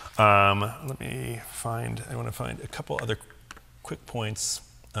 I want to find a couple other quick points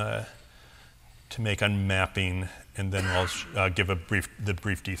to make on mapping, and then I'll give the brief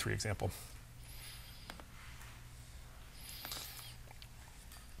D3 example.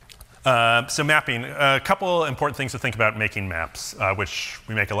 So mapping, a couple important things to think about making maps, which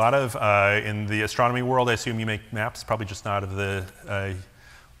we make a lot of. In the astronomy world, I assume you make maps, probably just not of the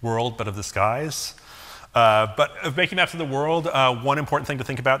world, but of the skies. But of making maps of the world, one important thing to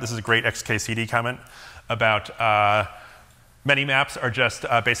think about, this is a great XKCD comment, about many maps are just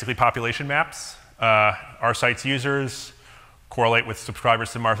basically population maps. Our site's users correlate with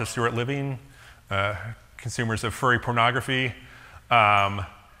subscribers to Martha Stewart Living, consumers of furry pornography.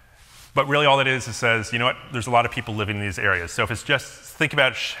 But really all it is, it says, you know what, there's a lot of people living in these areas. So if it's just, think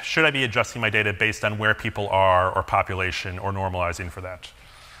about, should I be adjusting my data based on where people are or population or normalizing for that?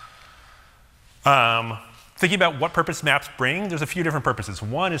 Thinking about what purpose maps bring, there's a few different purposes.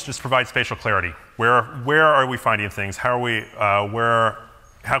 One is just provide spatial clarity. Where are we finding things? How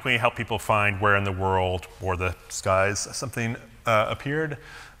can we help people find where in the world or the skies something appeared?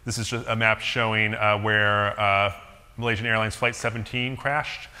 This is just a map showing where Malaysian Airlines Flight 17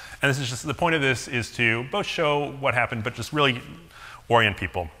 crashed. And this is just, the point of this is to both show what happened, but just really orient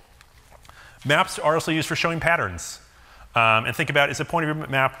people. Maps are also used for showing patterns. And think about, is the point of your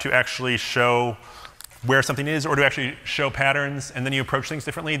map to actually show where something is, or to actually show patterns, and then you approach things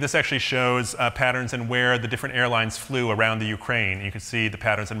differently? This actually shows patterns in where the different airlines flew around the Ukraine. You can see the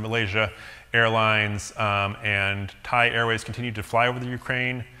patterns in Malaysia Airlines and Thai Airways continued to fly over the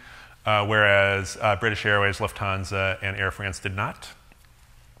Ukraine, whereas British Airways, Lufthansa, and Air France did not.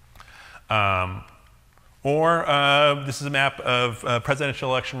 This is a map of presidential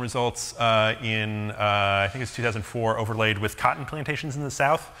election results in, I think it's 2004, overlaid with cotton plantations in the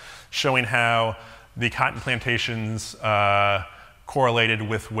South, showing how the cotton plantations correlated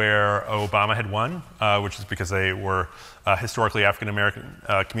with where Obama had won, which is because they were historically African-American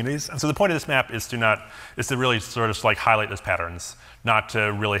communities. And so the point of this map is to really sort of like highlight those patterns, not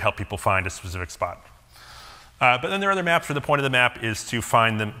to really help people find a specific spot. But then there are other maps where the point of the map is to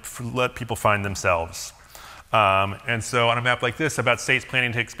let people find themselves. And so on a map like this about states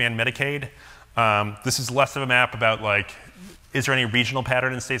planning to expand Medicaid, this is less of a map about like, is there any regional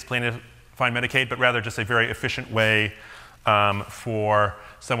pattern in states planning to find Medicaid, but rather just a very efficient way for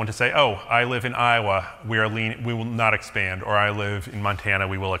someone to say, oh, I live in Iowa, we will not expand, or I live in Montana,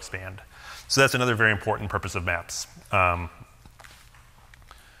 we will expand. So that's another very important purpose of maps.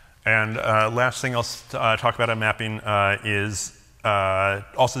 And last thing I'll talk about on mapping is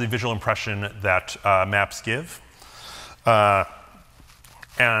also the visual impression that maps give,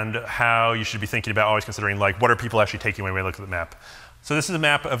 and how you should be thinking about always considering like what are people actually taking when we look at the map. So this is a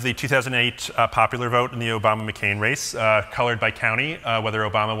map of the 2008 popular vote in the Obama-McCain race, colored by county, whether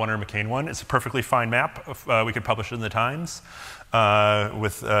Obama won or McCain won. It's a perfectly fine map. We could publish it in the Times,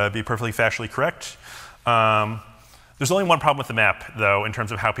 be perfectly factually correct. There's only one problem with the map, though, in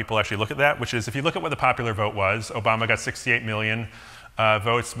terms of how people actually look at that, which is if you look at what the popular vote was, Obama got 68 million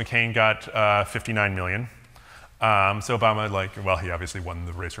votes, McCain got 59 million. So Obama, well, he obviously won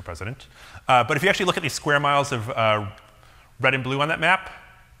the race for president. But if you actually look at these square miles of red and blue on that map,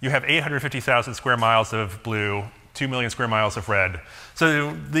 you have 850,000 square miles of blue, 2 million square miles of red.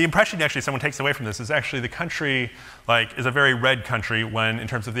 So the impression actually someone takes away from this is actually the country is a very red country when in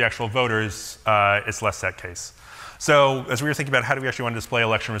terms of the actual voters, it's less that case. So as we were thinking about how do we actually want to display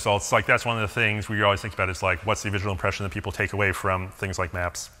election results, that's one of the things we always think about is what's the visual impression that people take away from things like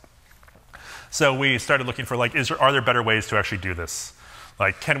maps. So we started looking for are there better ways to actually do this?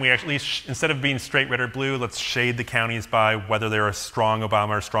 Can we actually, instead of being straight red or blue, let's shade the counties by whether they're a strong Obama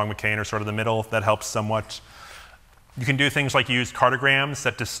or strong McCain or sort of the middle. That helps somewhat. You can do things like use cartograms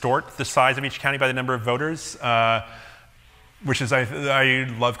that distort the size of each county by the number of voters, which is, I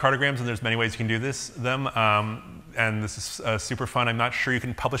love cartograms, and there's many ways you can do them. And this is super fun. I'm not sure you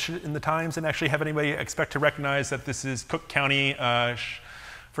can publish it in the Times and actually have anybody expect to recognize that this is Cook County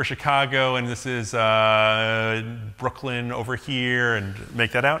for Chicago, and this is Brooklyn over here, and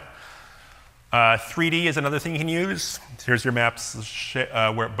make that out. 3D is another thing you can use. Here's your maps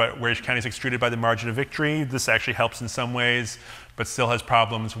where each county is extruded by the margin of victory. This actually helps in some ways, but still has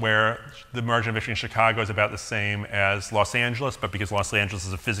problems where the margin of victory in Chicago is about the same as Los Angeles, but because Los Angeles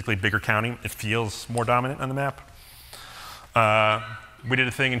is a physically bigger county, it feels more dominant on the map. We did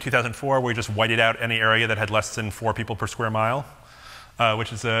a thing in 2004 where we just whited out any area that had less than 4 people per square mile,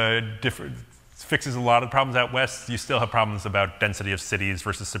 which is fixes a lot of problems out west. You still have problems about density of cities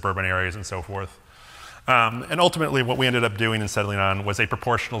versus suburban areas and so forth. And ultimately, what we ended up doing and settling on was a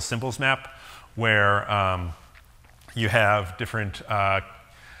proportional symbols map where you have different,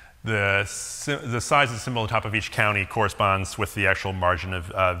 the size of the symbol on top of each county corresponds with the actual margin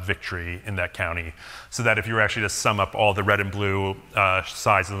of victory in that county. So that if you were actually to sum up all the red and blue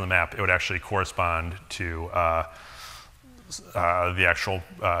sizes of the map, it would actually correspond to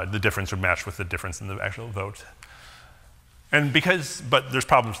the difference would match with the difference in the actual vote. And but there's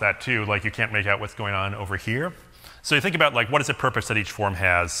problems with that too, like you can't make out what's going on over here. So you think about like what is the purpose that each form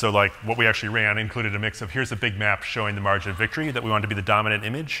has. So like what we actually ran included a mix of here's a big map showing the margin of victory that we wanted to be the dominant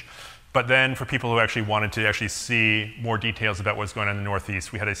image. But then for people who actually wanted to actually see more details about what's going on in the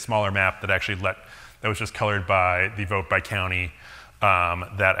Northeast, we had a smaller map that actually that was just colored by the vote by county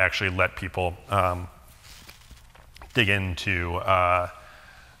that actually let people dig into,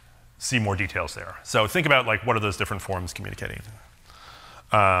 see more details there. So think about like what are those different forms communicating.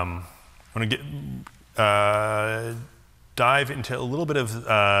 I'm going to dive into a little bit of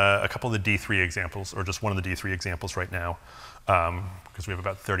a couple of the D3 examples, or just one of the D3 examples right now, because we have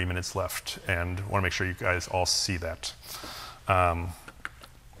about 30 minutes left, and want to make sure you guys all see that. Actually,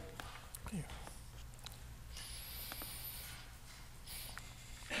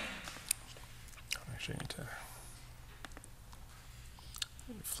 I need to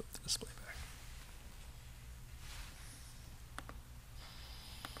flip the display back.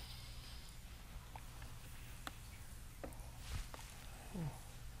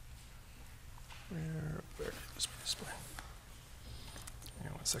 Where is my display? Hang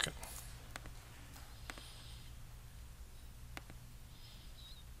on one second.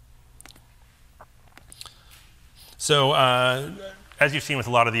 So as you've seen with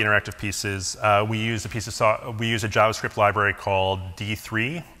a lot of the interactive pieces, we use a JavaScript library called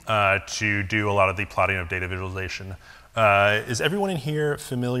D3 to do a lot of the plotting of data visualization. Is everyone in here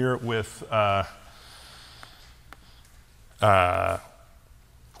familiar with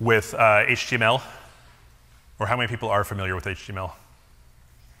HTML? Or how many people are familiar with HTML?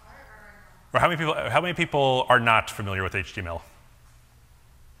 Or how many people are not familiar with HTML?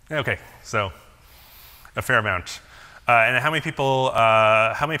 Okay, so a fair amount. And how many people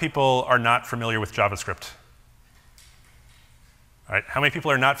are not familiar with JavaScript? All right, how many people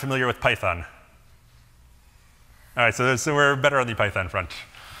are not familiar with Python? All right, so we're better on the Python front.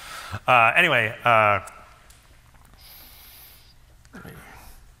 Anyway,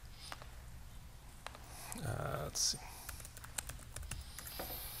 let's see.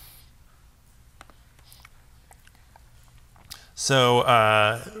 So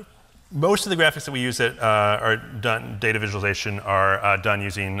most of the graphics that we use that are done, data visualization, are done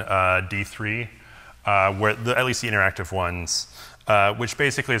using D3, at least the interactive ones, which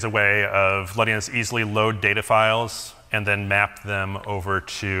basically is a way of letting us easily load data files and then map them over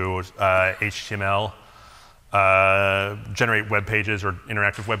to HTML, generate web pages or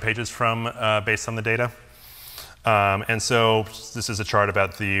interactive web pages from based on the data. And so this is a chart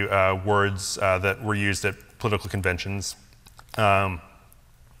about the words that were used at political conventions,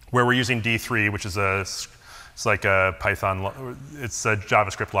 where we're using D3, which is it's like a Python, it's a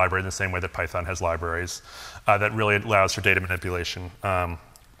JavaScript library in the same way that Python has libraries that really allows for data manipulation. And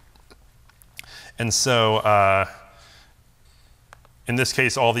so in this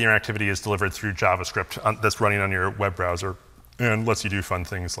case, all the interactivity is delivered through JavaScript that's running on your web browser and lets you do fun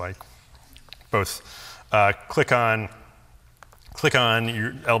things like both click on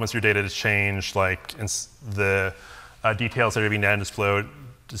your elements of your data to change, like the details that are being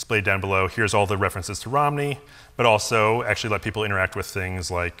displayed down below. Here's all the references to Romney, but also actually let people interact with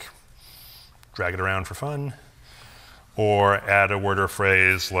things like drag it around for fun, or add a word or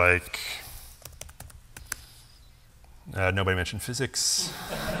phrase like nobody mentioned physics.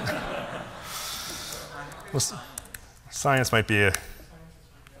 Well, science might be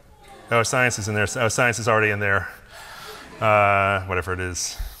oh, science is in there. Oh, science is already in there. Whatever it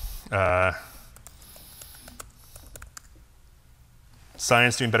is.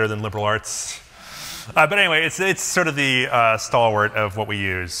 Science doing better than liberal arts. But anyway, it's sort of the stalwart of what we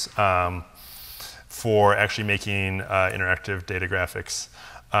use for actually making interactive data graphics.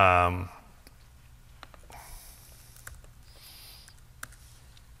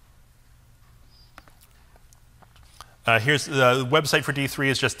 Here's the website for D3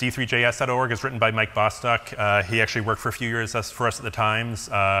 is just d3js.org. It's written by Mike Bostock. He actually worked for a few years for us at the Times.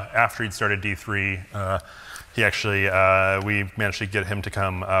 After he'd started D3, he actually, we managed to get him to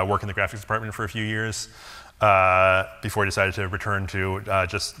come work in the graphics department for a few years before he decided to return to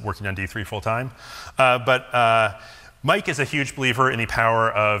just working on D3 full time. Mike is a huge believer in the power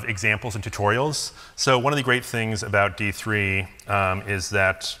of examples and tutorials. So one of the great things about D3 is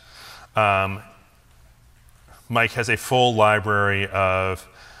that Mike has a full library of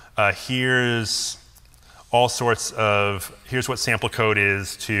here's all sorts of, here's what sample code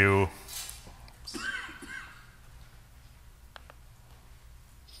is to,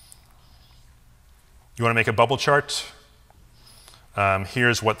 you want to make a bubble chart?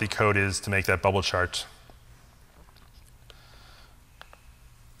 Here's what the code is to make that bubble chart.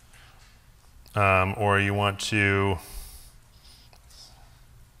 Or you want to,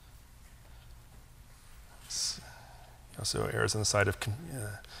 also errors on the side of, you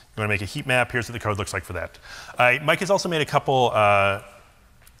want to make a heat map, here's what the code looks like for that. Mike has also made a couple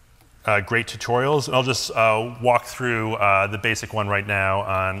great tutorials, and I'll just walk through the basic one right now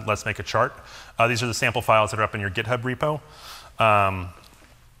on let's make a chart. These are the sample files that are up in your GitHub repo.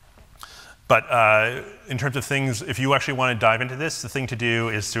 In terms of things, if you actually want to dive into this, the thing to do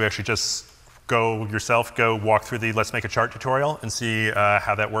is to actually just go walk through the let's make a chart tutorial and see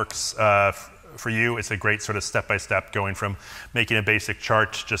how that works for you. It's a great sort of step-by-step going from making a basic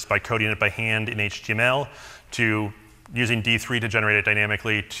chart just by coding it by hand in HTML to using D3 to generate it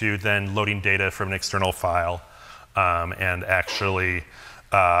dynamically to then loading data from an external file and actually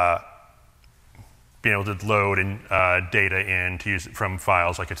being able to load data in to use it from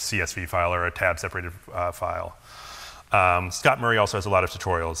files like a CSV file or a tab-separated file. Scott Murray also has a lot of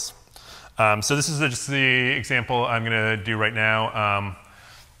tutorials. So this is just the example I'm going to do right now.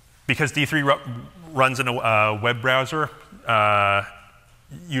 Because D3 runs in a web browser,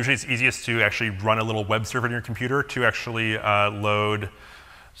 usually it's easiest to actually run a little web server in your computer to actually load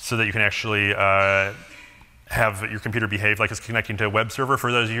so that you can actually have your computer behave like it's connecting to a web server.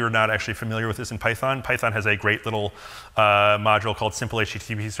 For those of you who are not actually familiar with this in Python, Python has a great little module called simple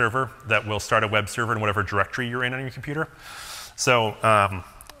HTTP server that will start a web server in whatever directory you're in on your computer. So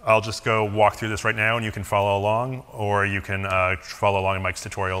I'll just go walk through this right now, and you can follow along, or you can follow along in Mike's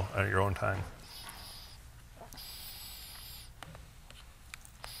tutorial at your own time.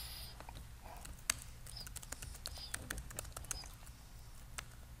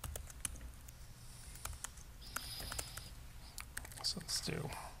 So let's do.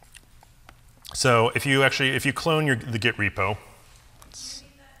 So if you clone the Git repo,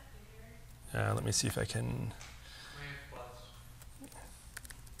 let me see if I can.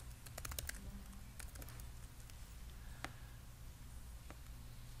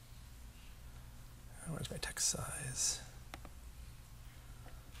 Where's my text size?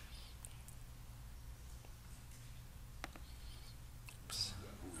 Oops.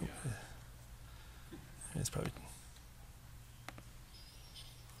 It's probably.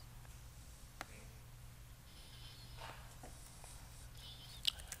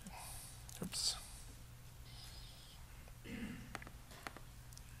 Oops.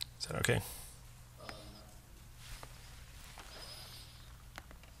 Is that okay?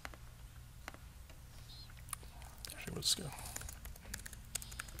 Let's go.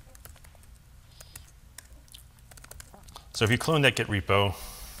 So if you clone that Git repo,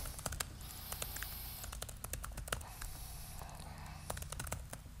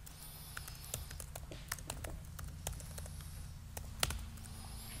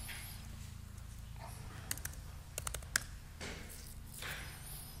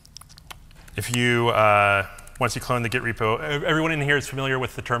 if you once you clone the Git repo, everyone in here is familiar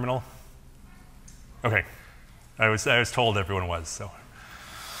with the terminal? Okay. I was told everyone was, so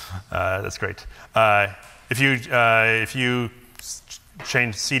that's great. If you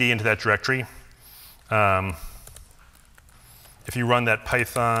change cd into that directory, if you run that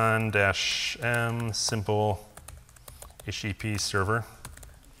python-m simple HTTP server,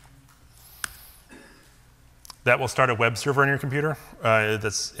 that will start a web server on your computer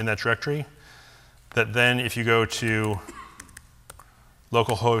that's in that directory. That then, if you go to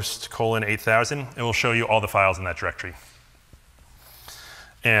localhost :8000, it will show you all the files in that directory.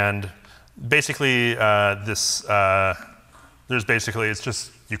 And basically, it's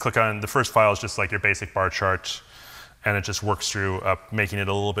just, you click on, the first file is just like your basic bar chart, and it just works through making it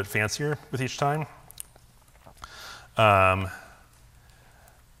a little bit fancier with each time. But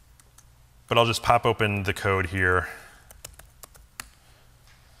I'll just pop open the code here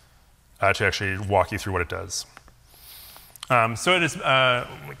to actually walk you through what it does. So it is,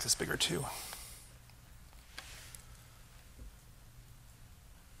 make this bigger too.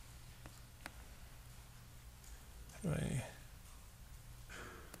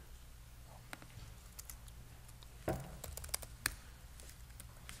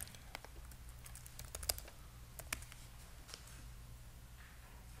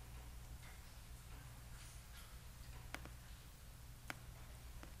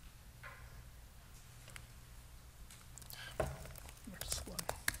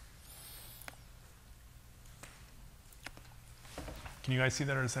 Can you guys see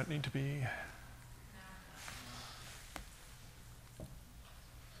that, or does that need to be?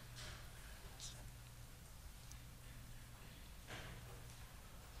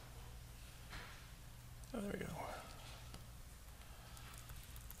 Oh, there we go.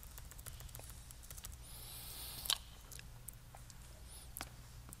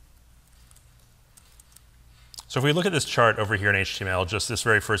 So if we look at this chart over here in HTML, just this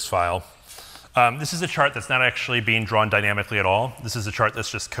very first file, this is a chart that's not actually being drawn dynamically at all. This is a chart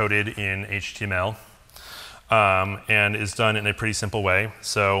that's just coded in HTML and is done in a pretty simple way.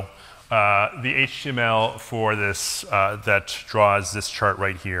 So the HTML for this that draws this chart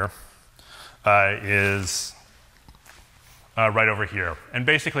right here is right over here. And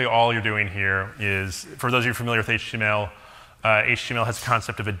basically all you're doing here is, for those of you familiar with HTML, HTML has a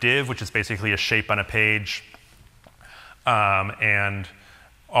concept of a div, which is basically a shape on a page. And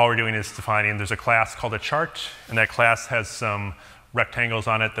all we're doing is defining, there's a class called a chart, and that class has some rectangles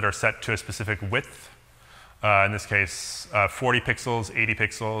on it that are set to a specific width. In this case, 40 pixels, 80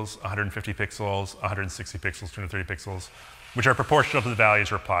 pixels, 150 pixels, 160 pixels, 230 pixels, which are proportional to the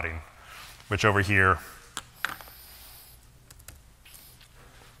values we're plotting, which over here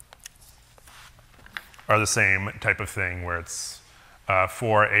are the same type of thing, where it's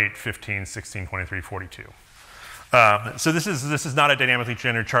 4, 8, 15, 16, 23, 42. So this is not a dynamically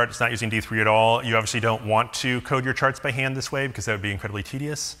generated chart. It's not using D3 at all. You obviously don't want to code your charts by hand this way, because that would be incredibly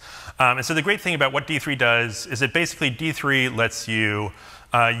tedious. And so the great thing about what D3 does is that basically D3 lets you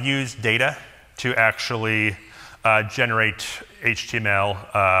use data to actually generate HTML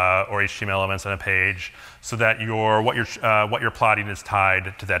or HTML elements on a page, so that what you're plotting is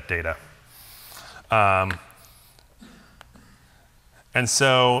tied to that data. And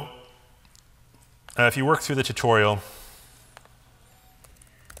so if you work through the tutorial,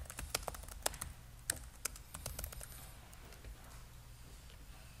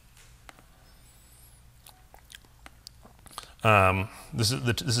 this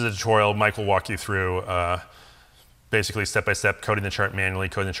is a tutorial Mike will walk you through, basically step by step, coding the chart manually,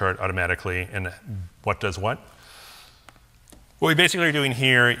 coding the chart automatically, and what does what. What we basically are doing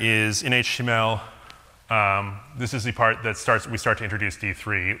here is in HTML, this is the part that we start to introduce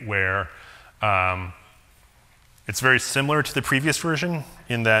D3, where it's very similar to the previous version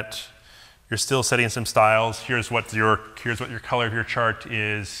in that you're still setting some styles. Here's what your color of your chart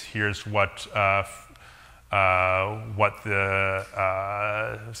is. Here's what the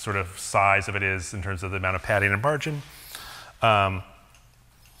sort of size of it is in terms of the amount of padding and margin.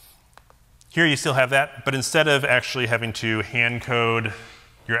 Here you still have that, but instead of actually having to hand code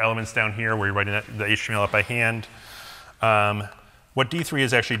your elements down here where you're writing the HTML up by hand, what D3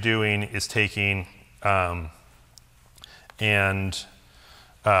 is actually doing is taking and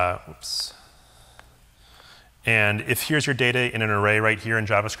if here's your data in an array right here in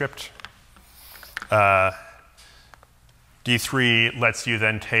JavaScript, D3 lets you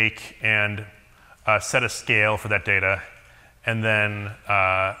then take and set a scale for that data, and then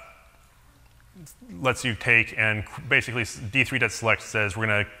lets you take and basically D3.select says we're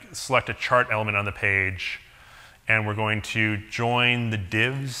going to select a chart element on the page, and we're going to join the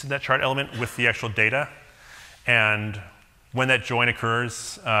divs in that chart element with the actual data. And when that join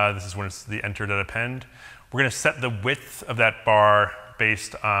occurs, this is when it's the enter.append, we're going to set the width of that bar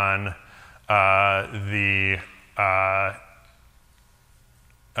based on the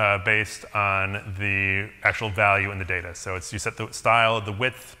actual value in the data. So you set the style of the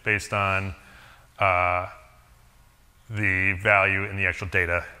width based on the value in the actual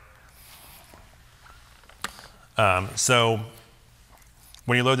data. So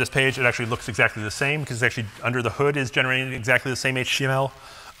when you load this page, it actually looks exactly the same, because it's actually under the hood is generating exactly the same HTML.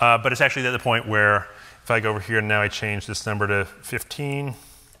 But it's actually at the point where if I go over here and now I change this number to 15,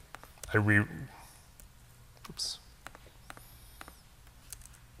 I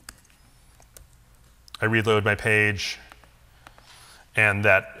reload my page, and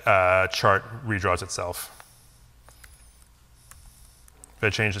that chart redraws itself. If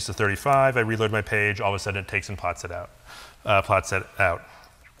I change this to 35, I reload my page, all of a sudden it takes and plots it out.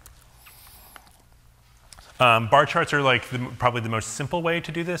 Bar charts are like probably the most simple way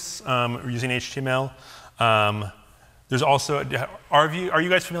to do this using HTML. There's also, are you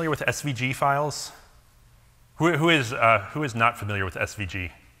guys familiar with SVG files? Who is not familiar with SVG?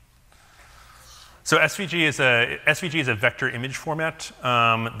 So SVG is a vector image format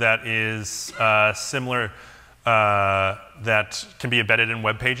that is similar, that can be embedded in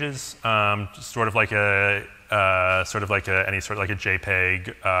web pages, sort of like a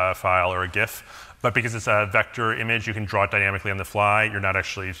JPEG file or a GIF. But because it's a vector image, you can draw it dynamically on the fly. You're not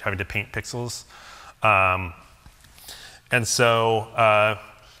actually having to paint pixels. And so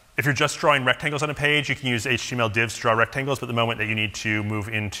if you're just drawing rectangles on a page, you can use HTML divs to draw rectangles, but the moment that you need to move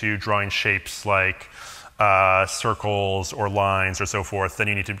into drawing shapes like circles or lines or so forth, then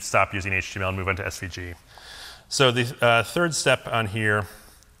you need to stop using HTML and move on to SVG. So the third step on here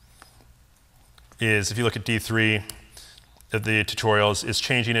is, if you look at D3 of the tutorials, is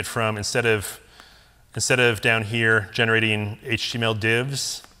changing it from, instead of down here generating HTML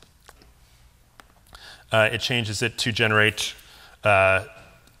divs, it changes it to generate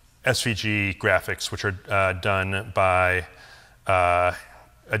SVG graphics, which are done by a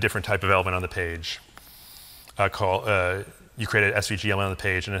different type of element on the page. You create an SVG element on the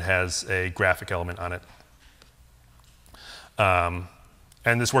page, and it has a graphic element on it.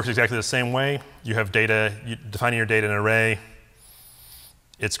 And this works exactly the same way. You have data, defining your data in an array.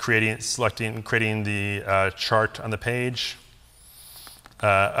 It's creating the chart on the page.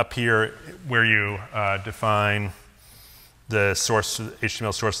 Up here, where you define the source,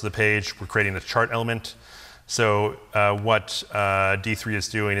 HTML source of the page, we're creating the chart element. So what D3 is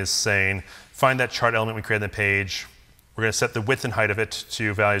doing is saying, find that chart element we created on the page. We're going to set the width and height of it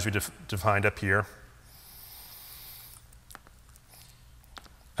to values we defined up here.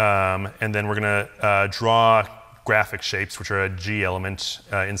 And then we're going to draw graphic shapes, which are a G element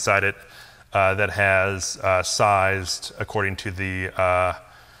inside it that has sized according to the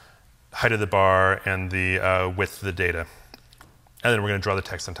height of the bar and the width of the data. And then we're going to draw the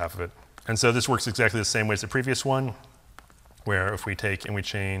text on top of it. And so this works exactly the same way as the previous one, where if we take and we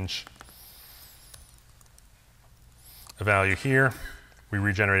change a value here, we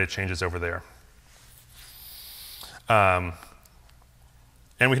regenerate changes over there. And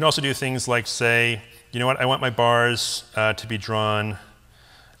we can also do things like say, you know what, I want my bars to be drawn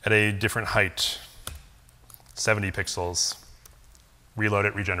at a different height, 70 pixels. Reload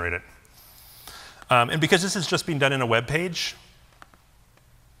it, regenerate it. And because this is just being done in a web page,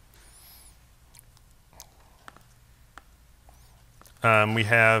 we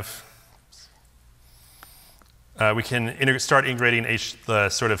can start integrating the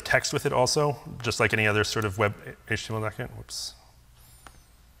sort of text with it also, just like any other sort of web HTML document. Whoops.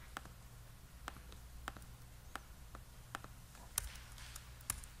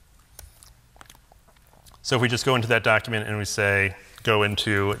 So if we just go into that document and we say, go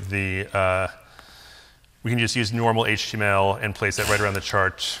into the, we can just use normal HTML and place that right around the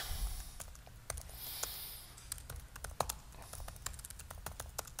chart.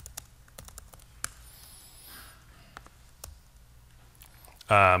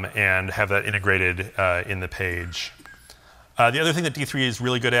 And have that integrated in the page. The other thing that D3 is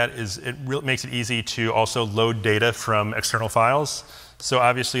really good at is it makes it easy to also load data from external files. So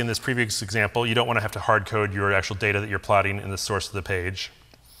obviously in this previous example, you don't want to have to hard code your actual data that you're plotting in the source of the page.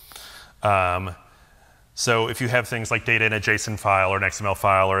 So if you have things like data in a JSON file or an XML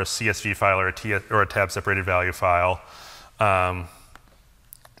file or a CSV file or a tab separated value file,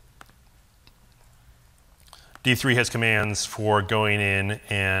 D3 has commands for going in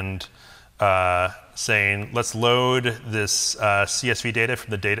and saying, let's load this CSV data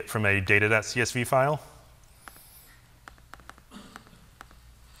from a data.csv file.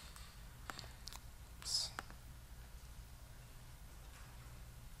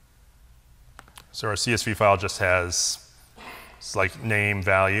 So our CSV file just has like name,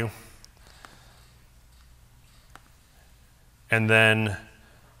 value. And then,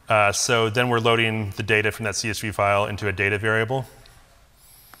 so then we're loading the data from that CSV file into a data variable.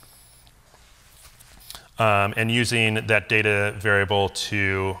 And using that data variable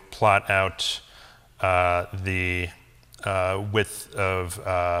to plot out the width of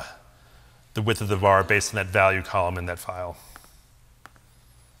the var based on that value column in that file.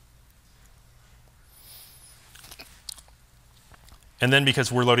 And then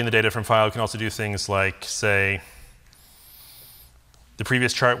because we're loading the data from file, we can also do things like, say, the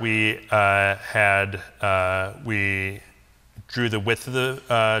previous chart we we drew the width of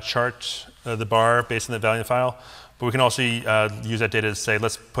the chart, the bar, based on the value file. But we can also use that data to say,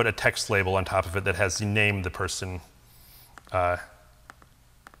 let's put a text label on top of it that has the name of the person in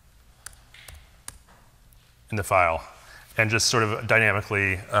the file. And just sort of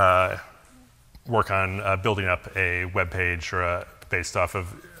dynamically work on building up a web page or based off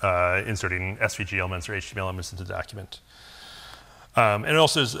of inserting SVG elements or HTML elements into the document. And it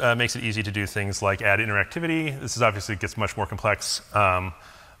also makes it easy to do things like add interactivity. This is obviously gets much more complex,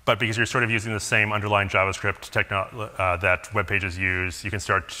 but because you're sort of using the same underlying JavaScript that web pages use, you can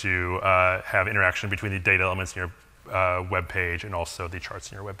start to have interaction between the data elements in your web page and also the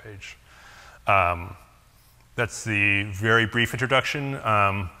charts in your web page. That's the very brief introduction.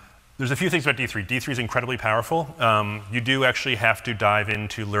 There's a few things about D3. D3 is incredibly powerful. You do actually have to dive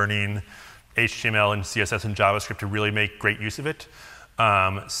into learning HTML and CSS and JavaScript to really make great use of it.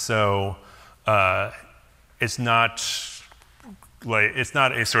 It's not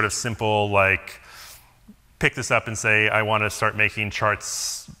a sort of simple like pick this up and say I want to start making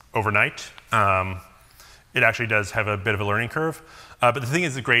charts overnight. It actually does have a bit of a learning curve. But the thing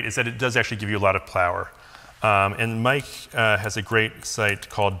is great is that it does actually give you a lot of power. And Mike has a great site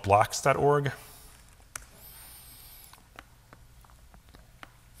called blocks.org,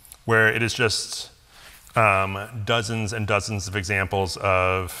 where it is just dozens and dozens of examples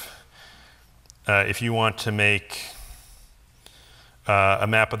of if you want to make a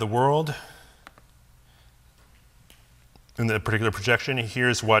map of the world in the particular projection,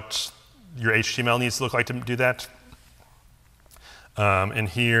 here's what your HTML needs to look like to do that. And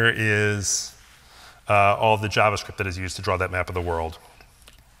here is all of the JavaScript that is used to draw that map of the world.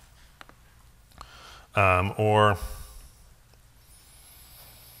 Or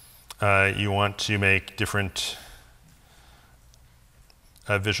you want to make different,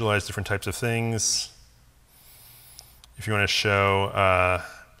 visualize different types of things. If you want to show a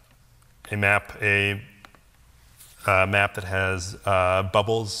map that has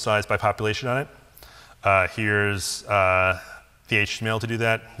bubbles sized by population on it, here's the HTML to do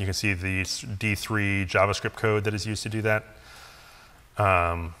that. You can see the D3 JavaScript code that is used to do that.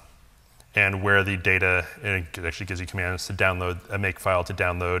 And where the data, it actually gives you commands to download a makefile to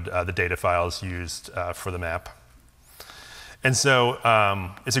download the data files used for the map. And so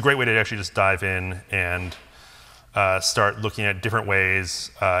it's a great way to actually just dive in and start looking at different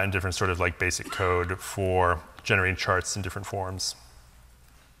ways and different sort of like basic code for generating charts in different forms.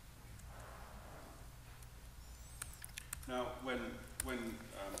 Now, when in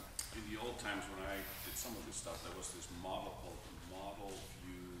the old times when I did some of this stuff, there was this model called model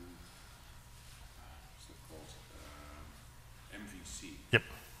view, what's it called, MVC. Yep.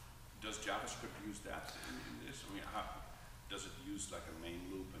 Does JavaScript use that in this? I mean, how, does it use like a main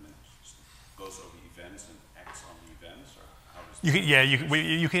loop and it just goes over events and acts on the events, or how does you can, yeah,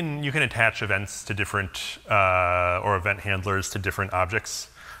 you can attach events to different or event handlers to different objects.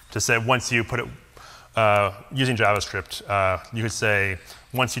 To say once you put it. Using JavaScript, you could say,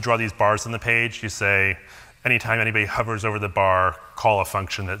 once you draw these bars on the page, you say, anytime anybody hovers over the bar, call a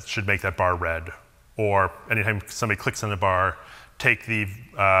function that should make that bar red. Or anytime somebody clicks on the bar, take the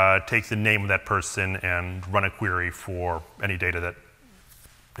name of that person and run a query for any data that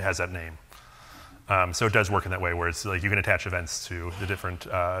has that name. So it does work in that way, where it's like you can attach events to the different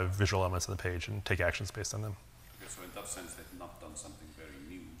visual elements of the page and take actions based on them. Okay, so in that sense, they've not done something very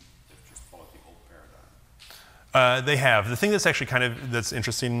new. They've just followed the old paradigm. They have. The thing that's actually that's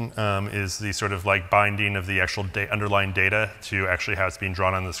interesting is the sort of like binding of the actual underlying data to actually how it's being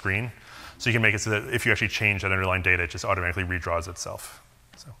drawn on the screen. So you can make it so that if you actually change that underlying data, it just automatically redraws itself.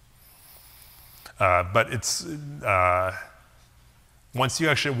 So, but it's once you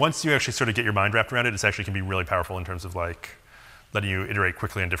actually sort of get your mind wrapped around it, it actually can be really powerful in terms of like letting you iterate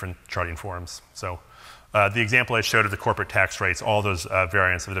quickly on different charting forms. So. The example I showed of the corporate tax rates, all those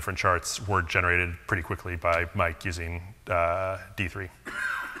variants of the different charts were generated pretty quickly by Mike using D3.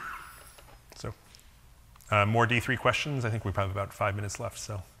 So more D3 questions? I think we probably have about 5 minutes left.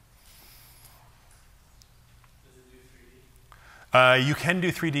 So. Does it do 3D? You can do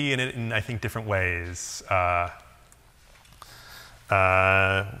 3D in it in, I think, different ways. I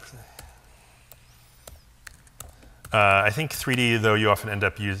think 3D, though, you often end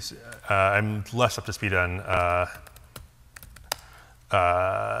up using. I'm less up to speed on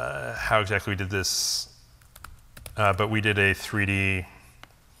how exactly we did this, but we did a 3D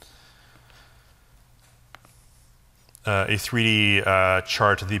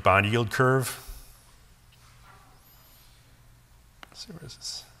chart of the bond yield curve. Let's see, where is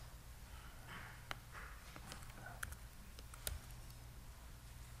this?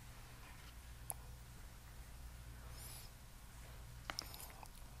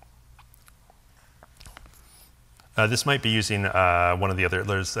 This might be using one of the other,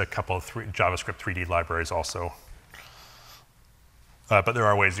 there's a couple of JavaScript 3D libraries also. But there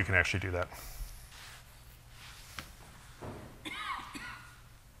are ways you can actually do that.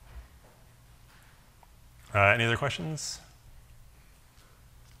 Any other questions?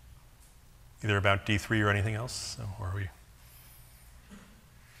 Either about D3 or anything else? Or are we?